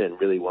drafted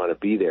and really want to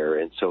be there.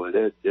 And so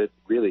it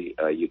really,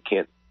 you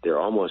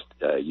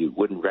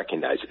wouldn't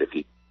recognize it if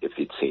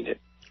you'd seen it.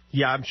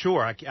 Yeah, I'm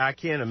sure. I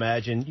can't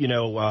imagine,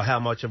 how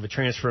much of a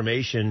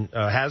transformation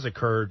has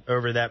occurred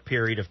over that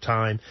period of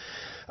time.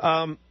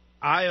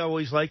 I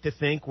always like to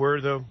think we're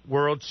the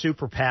world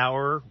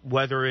superpower,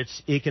 whether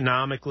it's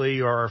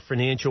economically or our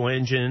financial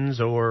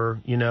engines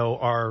or,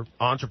 our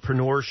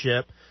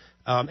entrepreneurship.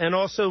 And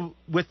also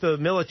with the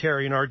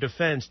military and our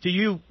defense. Do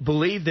you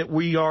believe that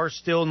we are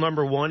still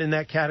number one in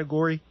that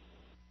category?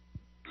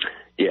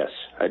 Yes,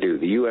 I do.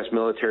 The U.S.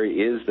 military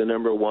is the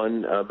number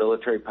one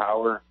military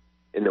power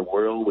in the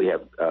world. We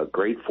have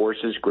great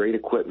forces, great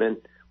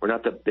equipment. We're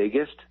not the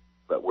biggest,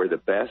 but we're the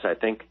best. I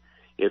think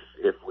if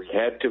we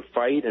had to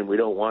fight, and we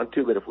don't want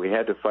to, but if we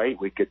had to fight,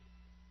 we could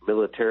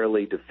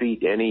militarily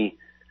defeat any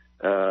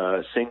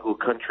single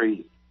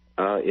country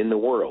in the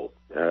world.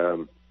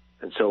 And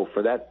so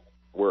for that,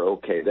 we're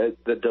okay.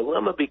 The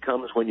dilemma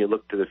becomes when you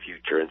look to the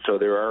future. And so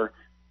there are,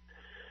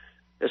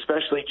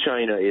 especially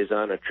China is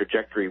on a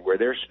trajectory where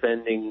they're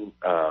spending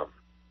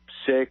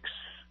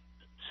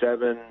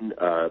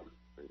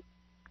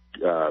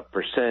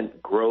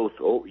 6-7% growth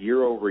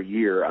year over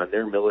year on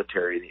their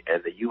military,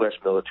 and the U.S.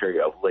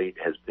 military of late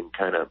has been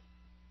kind of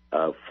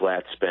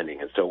flat spending.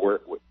 And so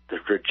the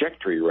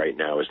trajectory right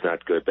now is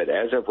not good. But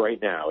as of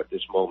right now, at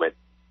this moment,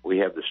 we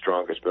have the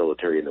strongest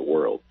military in the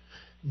world.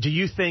 Do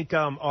you think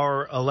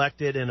our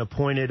elected and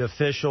appointed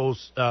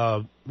officials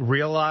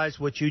realize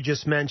what you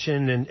just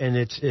mentioned, and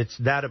it's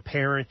that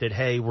apparent that,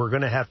 hey, we're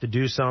going to have to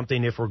do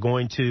something if we're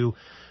going to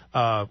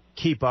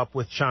keep up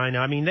with China?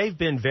 I mean, they've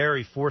been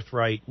very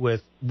forthright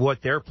with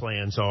what their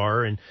plans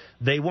are, and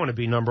they want to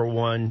be number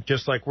one,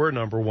 just like we're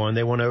number one.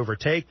 They want to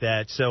overtake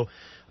that. So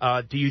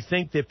do you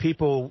think that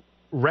people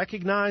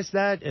recognize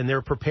that, and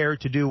they're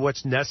prepared to do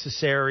what's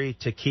necessary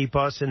to keep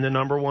us in the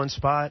number one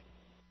spot?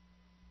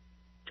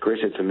 Chris,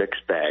 it's a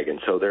mixed bag, and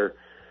so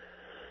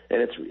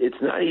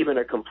it's not even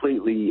a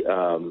completely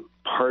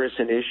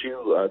partisan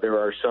issue. There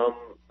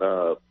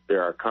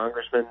are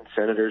congressmen,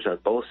 senators on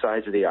both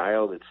sides of the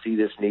aisle that see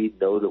this need,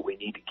 know that we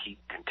need to keep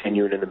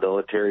continuing in the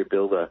military,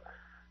 build a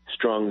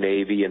strong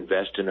Navy,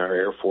 invest in our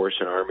Air Force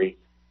and Army.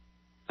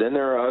 Then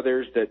there are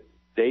others that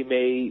they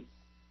may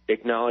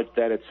acknowledge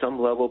that at some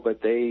level,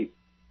 but they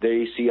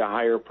see a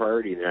higher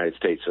priority in the United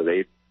States, so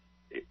they,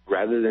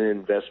 rather than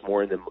invest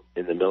more in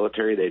the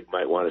military, they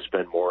might want to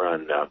spend more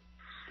on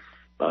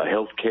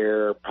health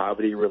care,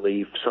 poverty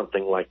relief,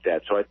 something like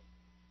that. So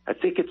I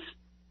think it's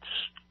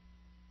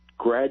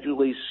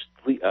gradually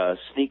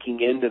sneaking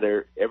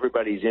into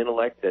everybody's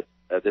intellect that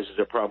this is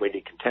a problem we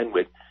need to contend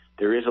with.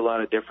 There is a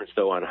lot of difference,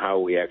 though, on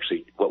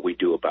what we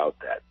do about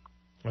that.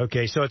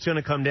 Okay, so it's going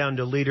to come down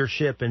to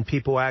leadership and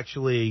people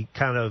actually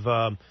kind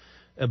of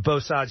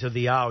both sides of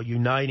the aisle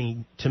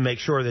uniting to make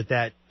sure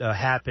that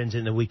happens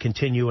and that we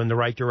continue in the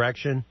right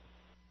direction?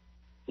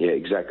 Yeah,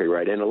 exactly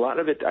right. And a lot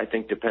of it, I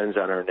think, depends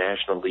on our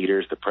national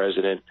leaders, the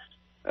president,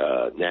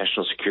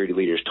 national security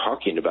leaders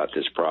talking about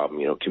this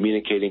problem,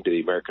 communicating to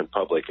the American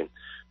public. And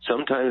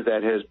sometimes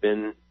that has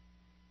been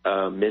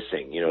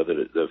missing.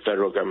 The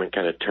federal government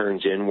kind of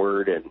turns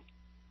inward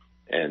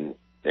and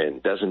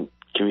doesn't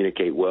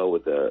communicate well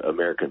with the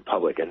American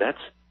public. And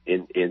that's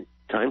in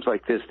times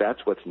like this, that's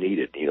what's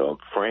needed.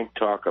 Frank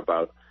talk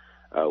about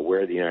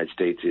where the United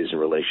States is in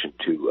relation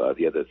to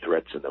the other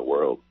threats in the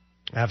world.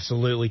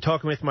 Absolutely.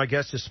 Talking with my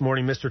guest this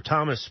morning, Mr.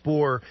 Thomas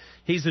Spohr.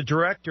 He's the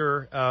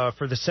director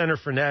for the Center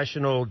for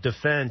National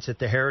Defense at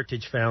the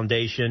Heritage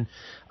Foundation.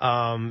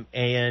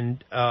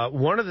 And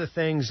one of the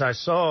things I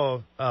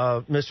saw,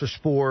 Mr.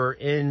 Spohr,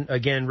 in,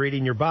 again,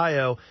 reading your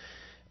bio,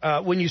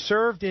 when you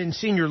served in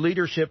senior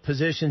leadership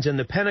positions in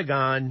the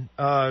Pentagon,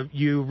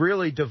 you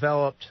really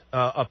developed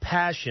a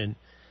passion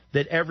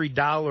that every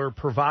dollar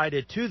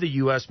provided to the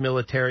U.S.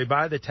 military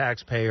by the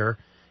taxpayer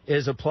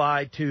is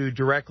applied to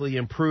directly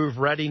improve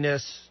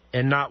readiness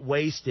and not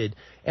wasted.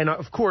 And,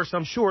 of course,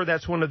 I'm sure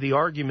that's one of the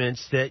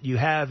arguments that you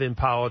have in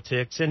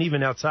politics and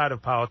even outside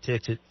of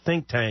politics at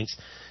think tanks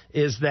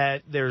is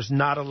that there's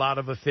not a lot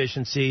of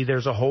efficiency,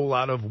 there's a whole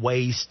lot of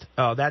waste,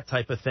 that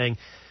type of thing.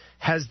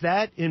 Has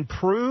that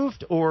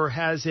improved or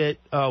has it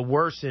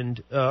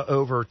worsened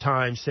over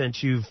time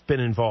since you've been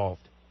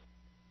involved?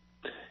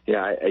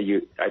 Yeah,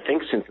 I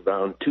think since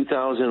around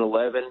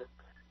 2011,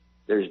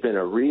 there's been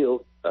a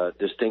real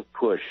distinct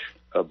push,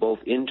 both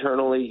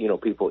internally,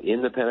 people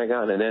in the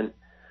Pentagon, and then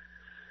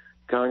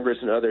Congress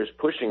and others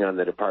pushing on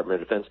the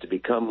Department of Defense to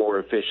become more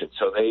efficient.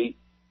 So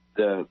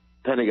the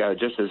Pentagon,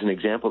 just as an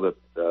example,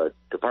 the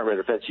Department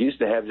of Defense used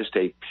to have just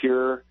a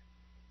pure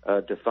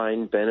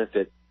defined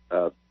benefit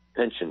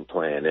pension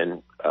plan,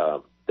 and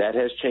that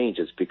has changed.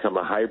 It's become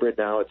a hybrid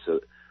now. It's a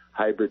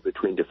hybrid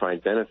between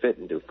defined benefit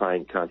and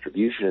defined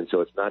contribution, and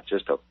so it's not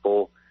just a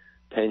full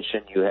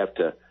pension. You have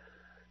to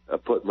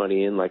put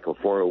money in like a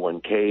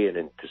 401k, and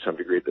then to some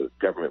degree the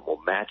government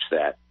will match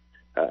that.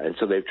 And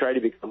so they've tried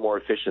to become more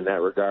efficient in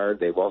that regard.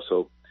 They've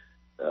also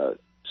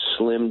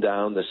slimmed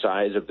down the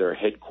size of their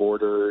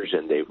headquarters,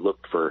 and they've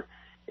looked for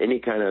any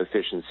kind of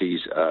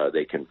efficiencies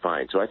they can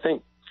find. So I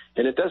think,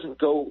 and it doesn't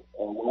go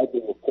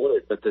widely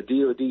reported, but the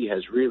DOD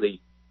has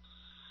really,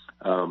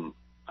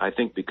 I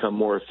think, become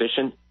more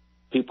efficient.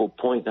 People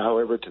point,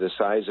 however, to the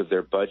size of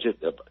their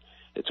budget.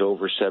 It's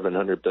over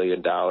 $700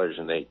 billion,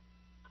 and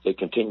they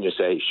continue to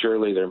say,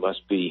 surely there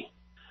must be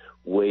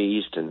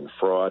waste and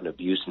fraud and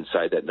abuse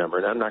inside that number.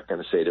 And I'm not going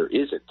to say there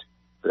isn't,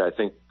 but I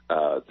think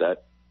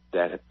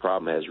that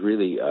problem has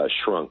really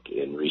shrunk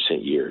in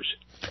recent years.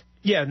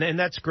 Yeah, and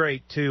that's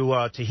great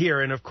to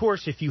hear. And, of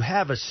course, if you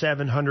have a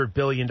 $700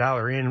 billion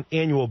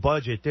annual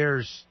budget,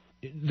 there's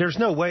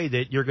no way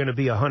that you're going to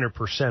be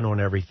 100% on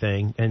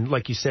everything. And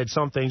like you said,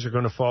 some things are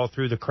going to fall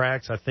through the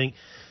cracks. I think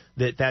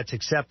that's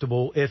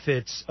acceptable. If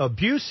it's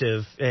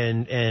abusive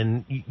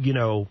and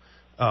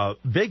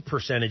big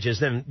percentages,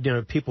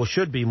 then, people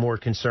should be more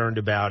concerned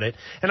about it.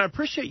 And I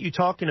appreciate you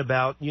talking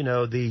about,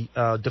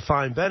 the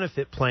defined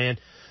benefit plan.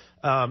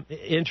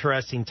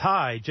 Interesting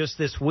tie. Just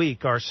this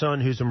week, our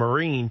son, who's a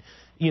Marine,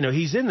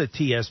 he's in the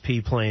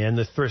TSP plan,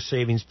 the Thrift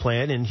Savings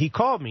Plan, and he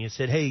called me and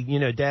said, hey,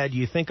 Dad, do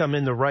you think I'm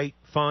in the right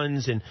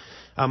funds? And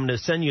I'm going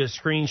to send you a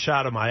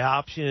screenshot of my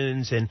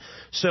options. And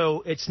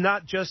so it's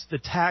not just the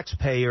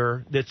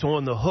taxpayer that's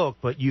on the hook,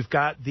 but you've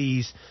got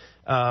these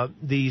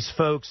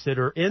folks that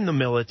are in the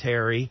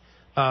military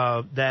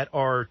that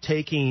are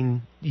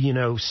taking,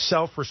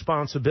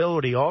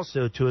 self-responsibility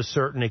also to a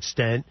certain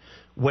extent,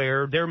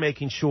 where they're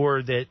making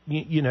sure that,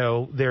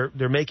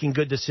 they're making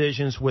good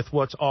decisions with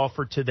what's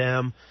offered to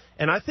them.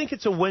 And I think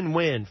it's a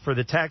win-win for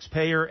the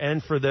taxpayer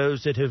and for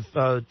those that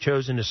have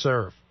chosen to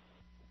serve.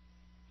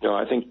 No,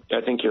 I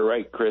think you're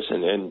right, Chris.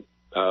 And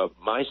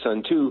my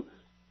son, too,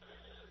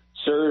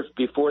 served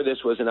before this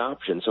was an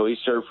option. So he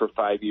served for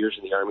 5 years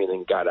in the Army and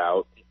then got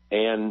out.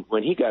 And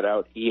when he got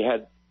out, he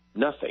had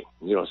nothing,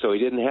 so he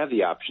didn't have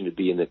the option to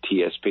be in the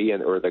TSP,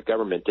 or the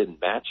government didn't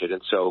match it.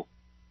 And so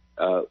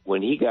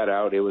when he got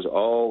out, it was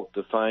all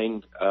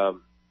defined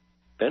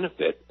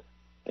benefit.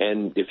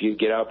 And if you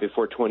get out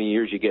before 20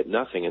 years, you get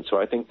nothing. And so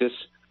I think this,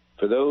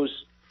 for those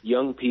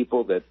young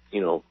people that,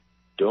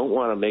 don't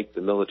want to make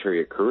the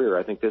military a career,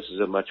 I think this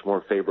is a much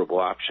more favorable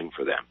option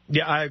for them.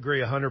 Yeah, I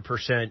agree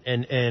 100%.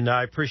 And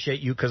I appreciate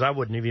you, because I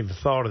wouldn't have even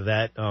thought of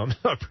that. I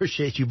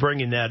appreciate you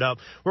bringing that up.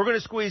 We're going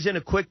to squeeze in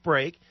a quick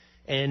break.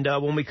 And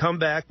when we come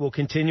back, we'll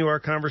continue our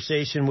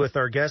conversation with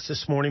our guest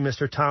this morning,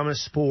 Mr.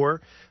 Thomas Spohr,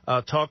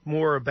 talk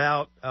more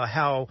about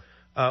how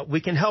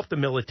we can help the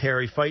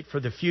military fight for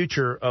the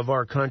future of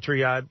our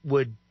country. I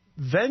would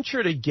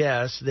venture to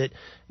guess that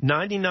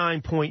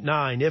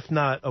 99.9, if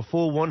not a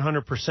full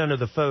 100% of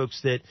the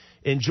folks that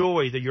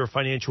enjoy the Your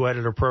Financial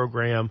Editor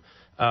program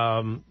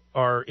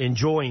are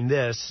enjoying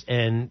this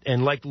and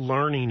like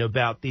learning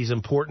about these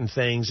important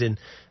things. And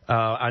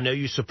I know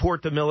you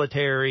support the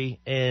military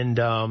and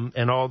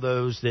all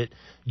those that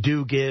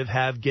do give,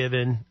 have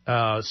given.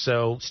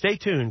 So stay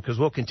tuned, because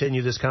we'll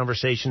continue this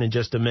conversation in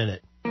just a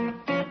minute.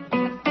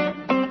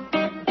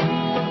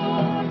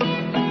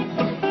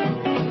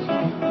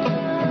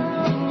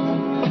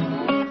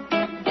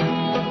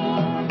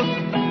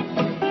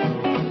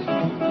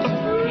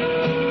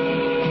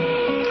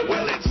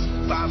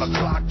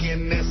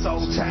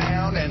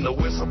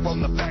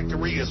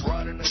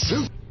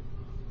 Soup.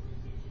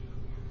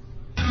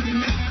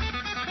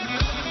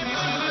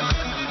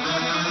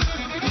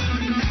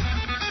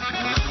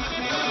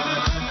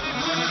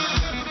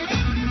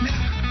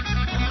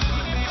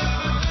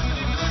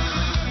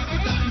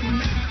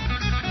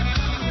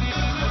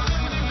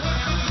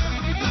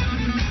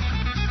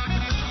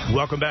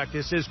 Welcome back.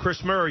 This is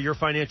Chris Murray, your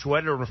financial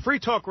editor on Free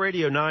Talk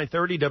Radio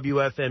 930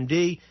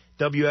 WFMD,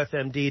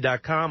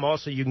 WFMD.com.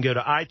 Also, you can go to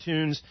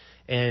iTunes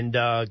and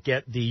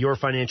get the Your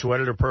Financial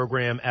Editor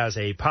program as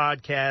a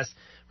podcast.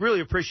 Really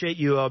appreciate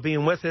you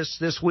being with us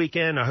this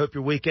weekend. I hope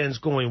your weekend's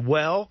going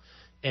well.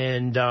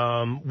 And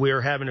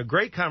we're having a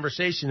great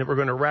conversation that we're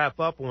going to wrap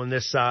up on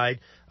this side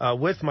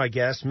with my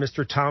guest,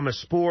 Mr. Thomas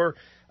Spohr.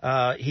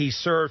 He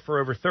served for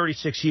over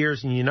 36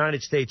 years in the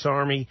United States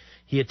Army.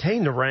 He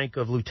attained the rank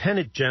of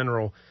Lieutenant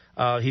General.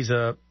 He's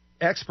an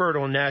expert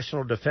on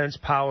national defense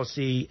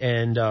policy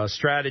and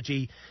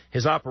strategy.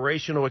 His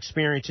operational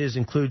experiences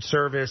include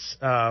service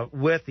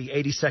with the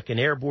 82nd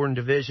Airborne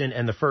Division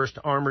and the 1st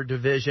Armored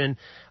Division,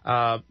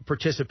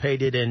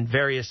 participated in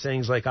various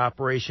things like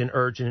Operation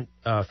Urgent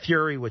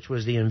Fury, which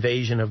was the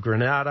invasion of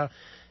Grenada.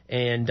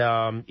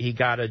 And he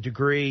got a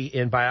degree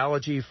in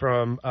biology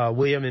from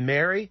William &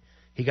 Mary.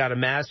 He got a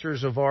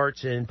Master's of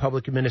Arts in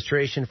Public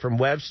Administration from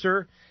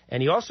Webster,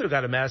 and he also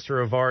got a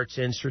Master of Arts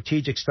in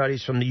Strategic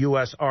Studies from the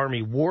U.S.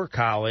 Army War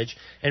College,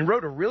 and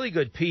wrote a really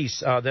good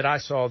piece that I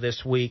saw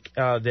this week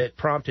that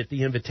prompted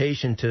the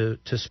invitation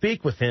to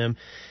speak with him.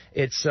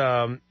 It's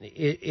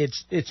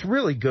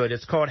really good.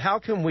 It's called "How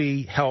Can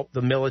We Help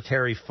the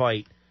Military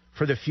Fight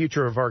for the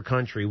Future of Our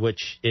Country,"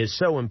 which is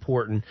so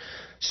important.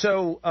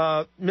 So,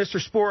 Mr.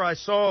 Spohr, I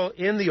saw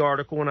in the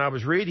article when I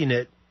was reading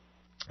it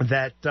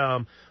that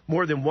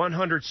more than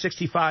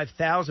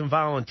 165,000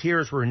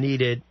 volunteers were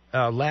needed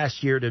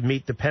last year to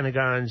meet the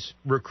Pentagon's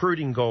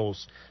recruiting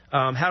goals.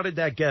 How did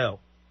that go?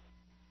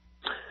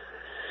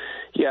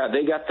 Yeah,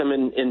 they got them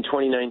in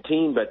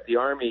 2019, but the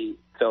Army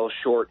fell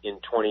short in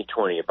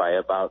 2020 by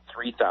about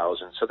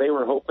 3,000. So they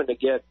were hoping to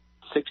get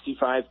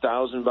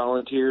 65,000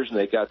 volunteers, and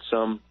they got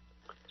some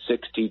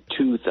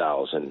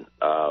 62,000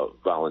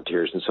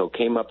 volunteers, and so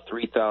came up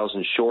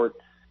 3,000 short.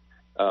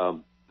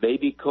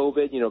 Maybe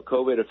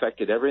COVID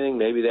affected everything.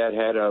 Maybe that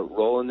had a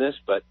role in this.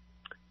 But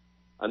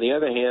on the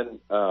other hand,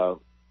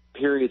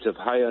 periods of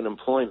high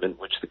unemployment,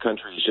 which the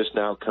country is just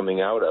now coming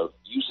out of,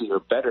 usually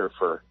are better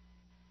for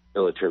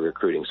military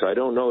recruiting. So I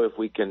don't know if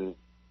we can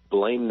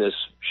blame this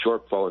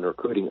shortfall in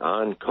recruiting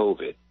on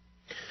COVID.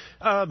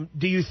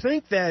 Do you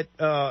think that,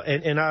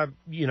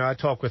 I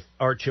talk with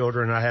our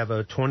children. I have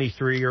a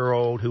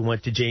 23-year-old who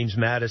went to James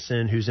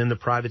Madison, who's in the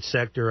private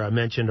sector. I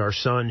mentioned our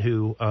son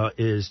who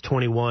is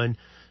 21,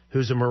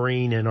 who's a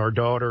Marine, and our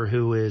daughter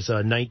who is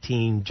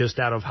 19, just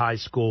out of high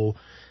school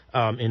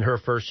in her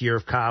first year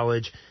of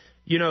college.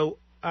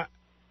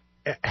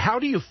 How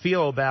do you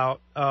feel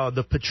about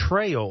the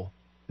portrayal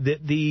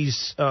that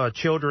these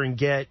children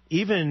get,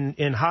 even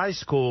in high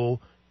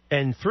school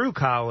and through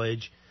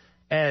college,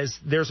 as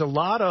there's a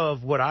lot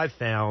of what I've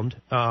found,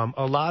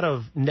 a lot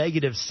of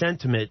negative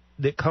sentiment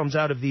that comes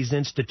out of these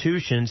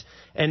institutions?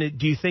 And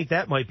do you think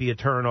that might be a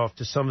turnoff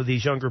to some of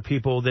these younger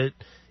people that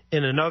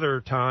in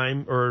another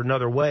time or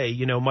another way,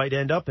 might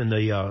end up in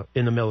the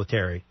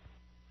military?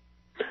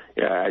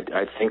 Yeah,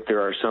 I think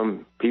there are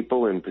some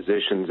people in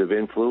positions of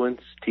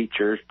influence,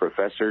 teachers,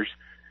 professors,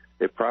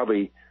 that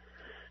probably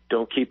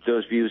don't keep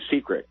those views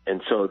secret.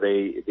 And so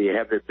they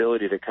have the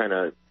ability to kind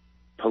of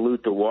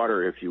pollute the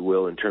water, if you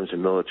will, in terms of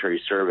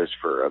military service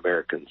for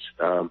Americans.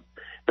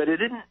 But it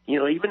didn't,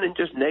 even in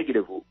just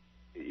negative,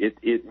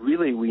 it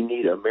really, we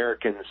need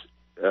Americans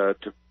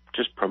to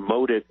just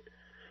promote it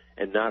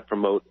and not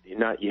promote,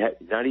 not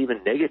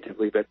even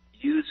negatively, but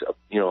use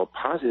a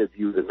positive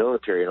view of the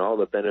military and all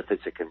the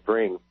benefits it can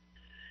bring.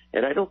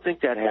 And I don't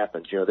think that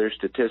happens. There's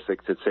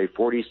statistics that say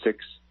 46%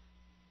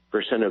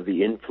 of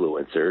the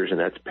influencers, and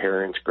that's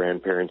parents,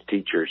 grandparents,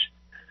 teachers,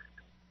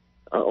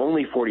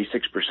 only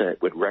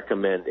 46% would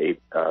recommend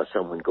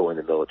someone go in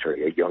the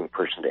military, a young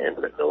person to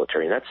enter the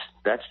military. And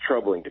that's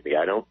troubling to me.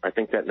 I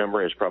think that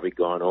number has probably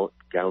gone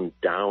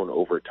down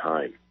over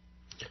time.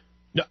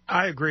 No,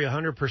 I agree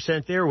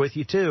 100% there with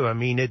you too. I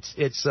mean,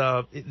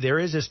 there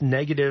is this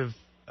negative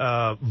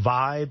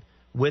vibe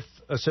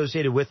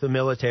associated with the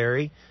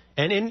military,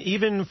 and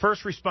even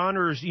first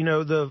responders.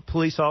 The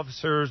police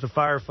officers, the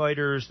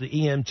firefighters, the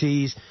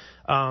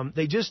EMTs.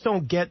 They just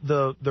don't get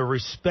the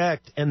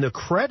respect and the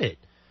credit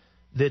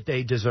that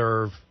they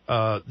deserve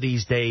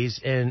these days,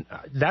 and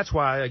that's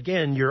why,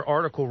 again, your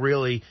article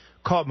really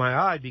caught my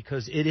eye,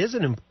 because it is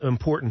an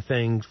important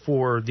thing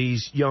for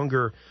these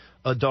younger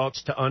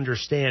adults to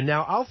understand.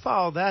 Now, I'll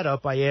follow that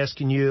up by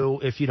asking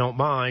you, if you don't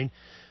mind,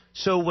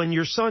 so when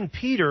your son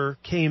Peter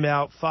came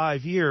out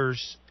 5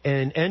 years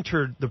and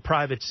entered the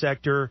private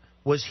sector,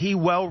 was he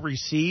well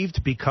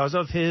received because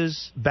of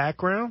his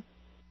background?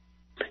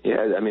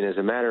 Yeah, I mean, as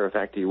a matter of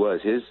fact, he was.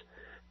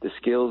 The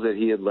skills that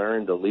he had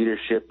learned, the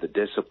leadership, the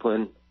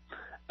discipline,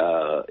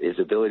 his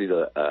ability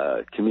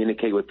to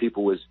communicate with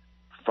people was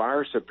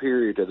far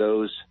superior to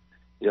those,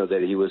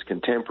 that he was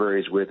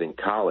contemporaries with in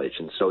college.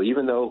 And so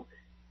even though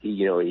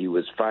he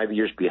was 5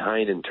 years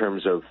behind in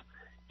terms of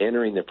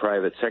entering the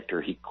private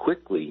sector. He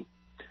quickly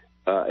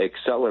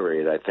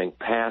accelerated, I think,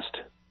 past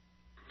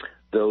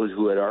those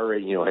who had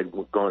already, had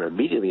gone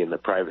immediately in the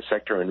private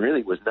sector and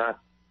really was not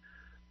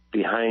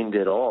behind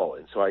at all.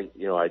 And so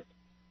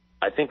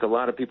I think a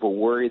lot of people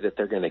worry that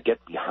they're going to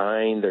get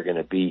behind. They're going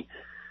to be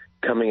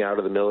coming out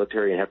of the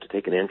military and have to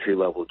take an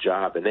entry-level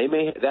job. And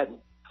that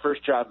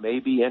first job may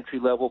be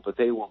entry-level, but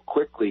they will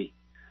quickly,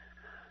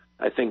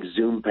 I think,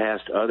 zoom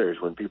past others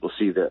when people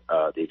see the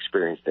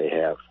experience they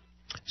have.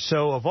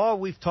 So of all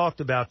we've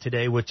talked about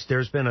today, which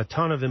there's been a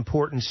ton of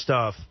important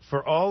stuff,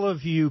 for all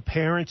of you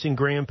parents and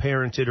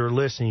grandparents that are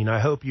listening, I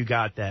hope you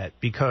got that,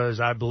 because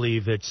I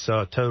believe it's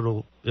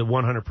total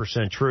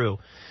 100% true.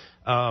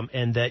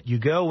 And that you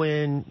go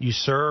in, you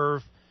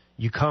serve,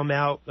 you come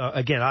out.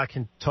 Again, I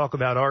can talk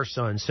about our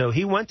son. So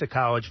he went to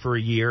college for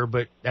a year,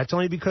 but that's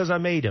only because I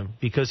made him,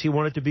 because he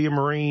wanted to be a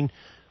Marine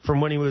from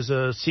when he was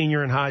a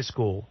senior in high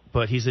school.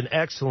 But he's an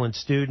excellent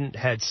student,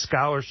 had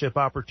scholarship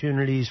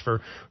opportunities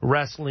for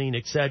wrestling,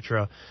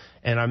 etc.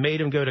 And I made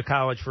him go to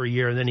college for a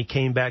year, and then he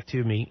came back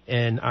to me,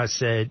 and I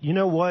said, you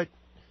know what?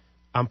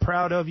 I'm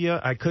proud of you.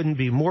 I couldn't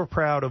be more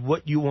proud of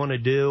what you want to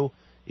do.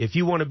 If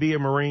you want to be a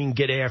Marine,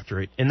 get after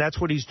it. And that's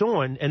what he's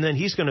doing. And then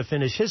he's going to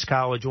finish his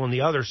college on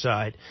the other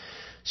side.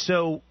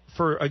 So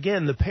for,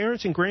 again, the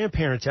parents and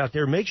grandparents out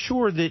there, make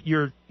sure that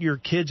your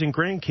kids and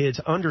grandkids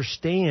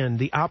understand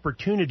the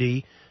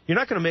opportunity. You're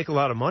not going to make a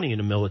lot of money in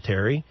the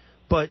military,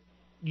 but,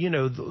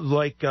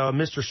 like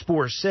Mr.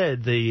 Spohr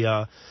said,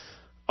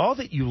 all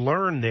that you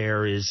learn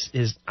there is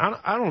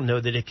I don't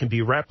know that it can be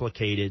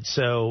replicated.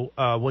 So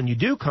when you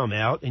do come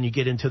out and you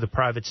get into the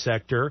private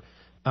sector,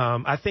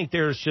 I think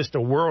there's just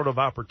a world of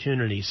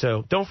opportunity.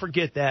 So don't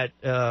forget that.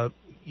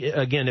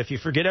 Again, if you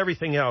forget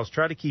everything else,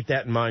 try to keep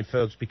that in mind,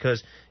 folks,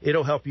 because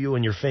it'll help you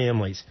and your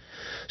families.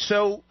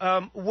 So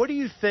what do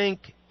you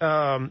think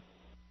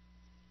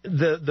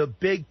the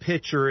big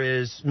picture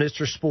is,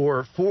 Mr.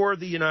 Spohr, for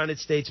the United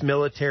States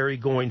military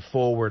going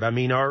forward? I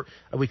mean,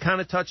 we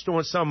kind of touched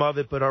on some of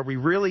it, but are we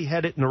really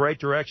headed in the right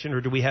direction, or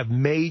do we have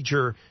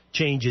major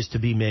changes to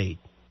be made?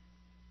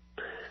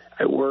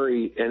 I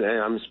worry, and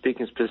I'm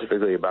speaking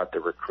specifically about the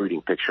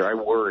recruiting picture, I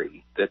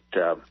worry that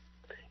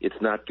it's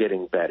not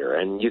getting better.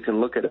 And you can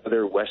look at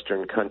other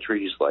Western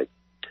countries like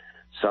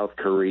South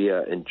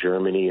Korea and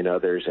Germany and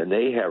others, and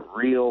they have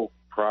real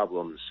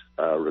problems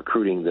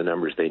recruiting the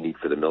numbers they need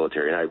for the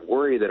military. And I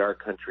worry that our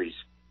country's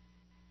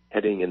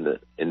heading in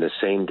the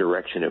same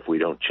direction if we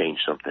don't change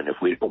something, if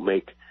we don't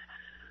make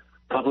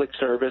public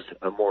service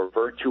a more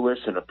virtuous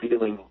and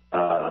appealing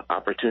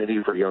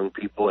opportunity for young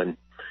people. And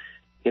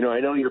I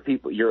know your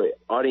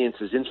audience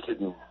is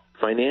interested in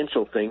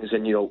financial things,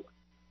 and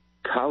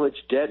college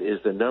debt is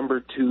the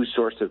number 2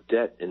 source of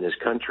debt in this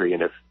country.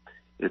 And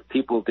if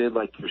people did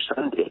like your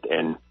son did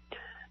and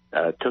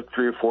took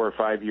 3 or 4 or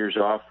 5 years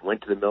off,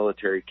 went to the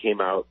military,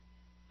 came out,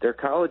 their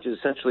college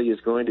essentially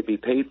is going to be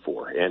paid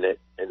for, and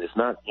it's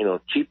not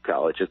cheap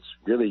college. It's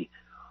really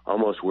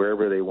almost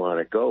wherever they want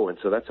to go. And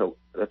so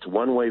that's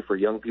one way for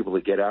young people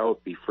to get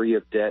out, be free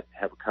of debt,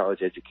 have a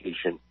college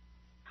education,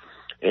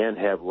 and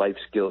have life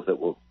skills that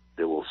will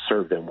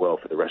serve them well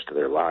for the rest of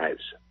their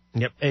lives.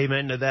 Yep,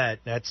 amen to that.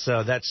 That's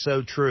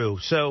so true.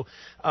 So,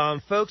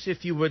 folks,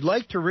 if you would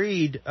like to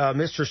read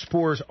Mr.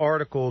 Spohr's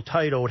article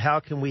titled "How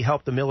Can We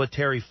Help the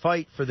Military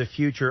Fight for the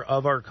Future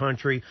of Our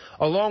Country,"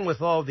 along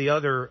with all the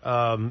other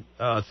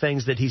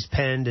things that he's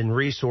penned and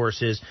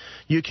resources,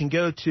 you can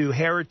go to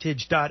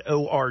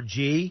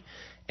heritage.org.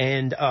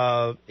 And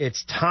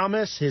it's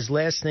Thomas. His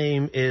last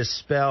name is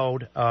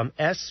spelled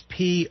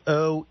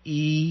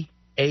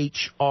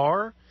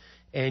Spoehr.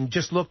 And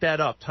just look that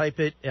up. Type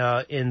it,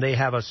 and they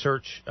have a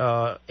search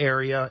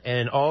area,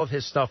 and all of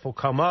his stuff will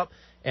come up.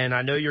 And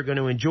I know you're going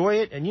to enjoy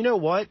it. And you know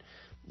what?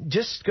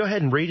 Just go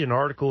ahead and read an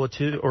article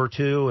or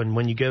two, and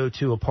when you go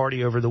to a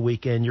party over the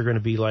weekend, you're going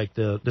to be like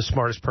the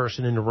smartest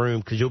person in the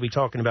room, because you'll be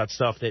talking about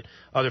stuff that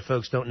other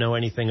folks don't know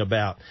anything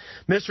about.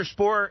 Mr.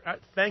 Spohr,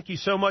 thank you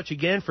so much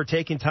again for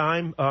taking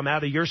time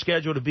out of your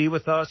schedule to be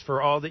with us,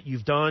 for all that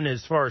you've done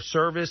as far as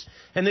service,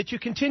 and that you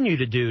continue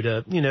to do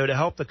to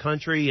help the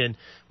country, and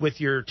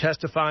with your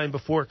testifying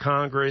before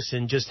Congress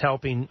and just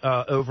helping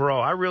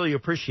overall. I really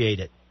appreciate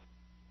it.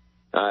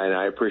 And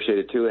I appreciate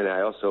it, too. And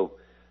I also,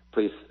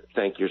 please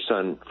thank your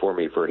son for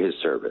me for his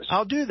service.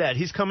 I'll do that.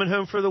 He's coming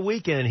home for the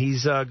weekend.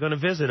 He's going to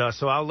visit us,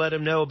 so I'll let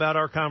him know about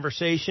our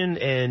conversation.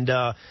 And,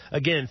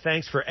 again,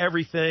 thanks for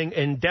everything.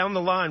 And down the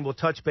line, we'll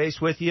touch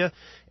base with you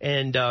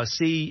and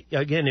see,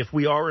 again, if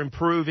we are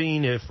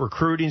improving, if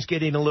recruiting's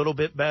getting a little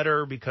bit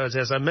better. Because,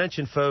 as I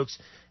mentioned, folks,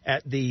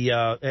 at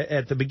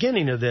the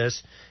beginning of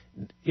this,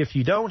 if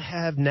you don't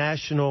have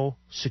national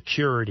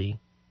security,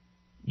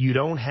 you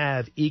don't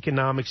have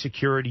economic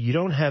security, you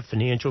don't have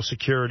financial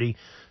security.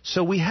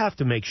 So we have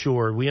to make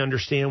sure we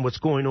understand what's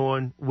going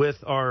on with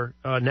our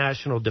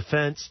national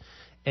defense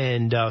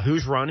and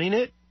who's running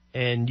it,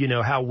 and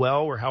how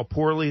well or how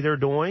poorly they're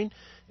doing.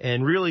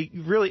 and really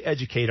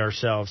educate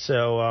ourselves.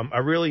 So I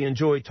really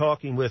enjoyed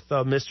talking with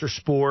Mr.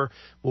 Spoor.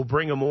 We'll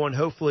bring him on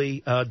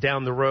hopefully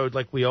down the road,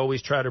 like we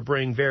always try to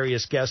bring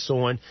various guests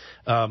on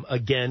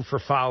again for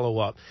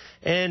follow-up.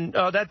 And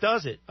that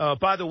does it.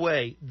 By the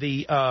way,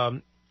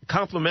 the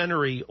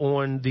complimentary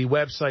on the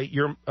website,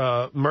 your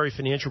Murray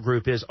Financial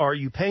Group, is Are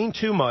You Paying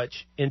Too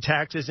Much in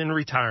Taxes in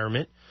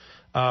Retirement?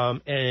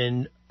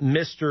 And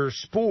Mr.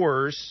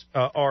 Spoor's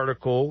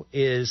article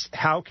is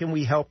How Can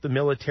We Help the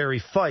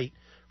Military Fight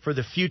for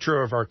the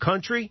Future of Our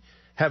Country?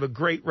 Have a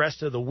great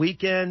rest of the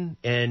weekend,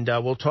 and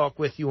we'll talk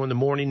with you on the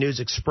Morning News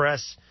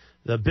Express,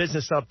 the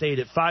business update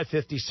at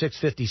 5:50,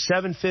 6:50,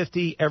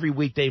 7:50 every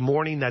weekday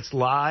morning. That's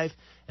live,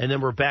 and then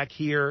we're back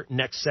here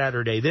next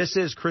Saturday. This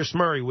is Chris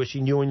Murray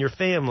wishing you and your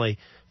family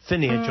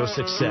financial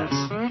success.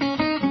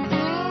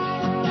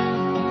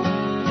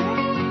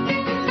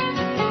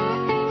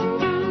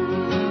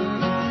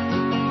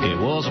 It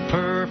was a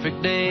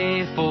perfect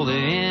day for the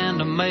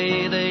end of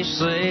May, they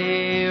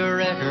say, a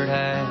record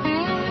high.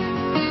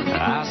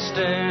 I was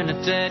staring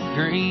at that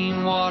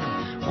green water,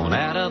 one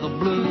out of the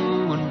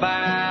blue and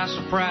by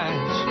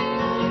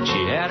surprise.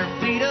 She had her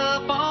feet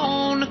up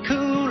on the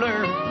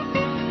cooler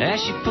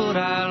as she put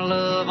our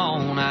love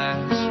on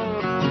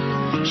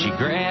ice. She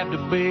grabbed a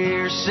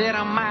beer, said,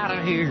 I'm out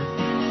of here,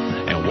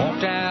 and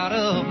walked out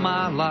of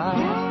my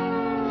life.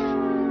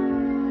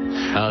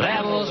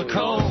 That was a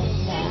cold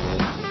one.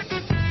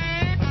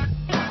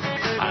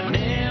 I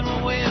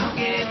never will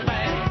get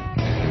back.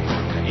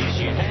 If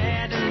she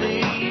had to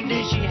leave,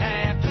 did she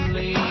have to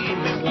leave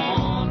me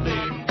one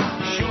big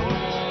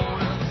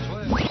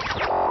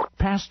short?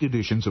 Past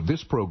editions of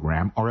this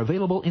program are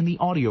available in the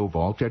audio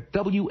vault at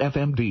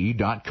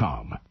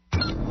WFMD.com.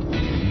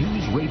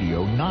 News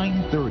Radio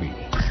 930.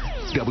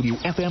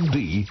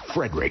 WFMD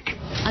Frederick.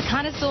 A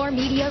connoisseur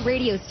media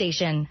radio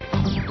station.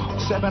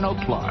 7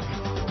 o'clock.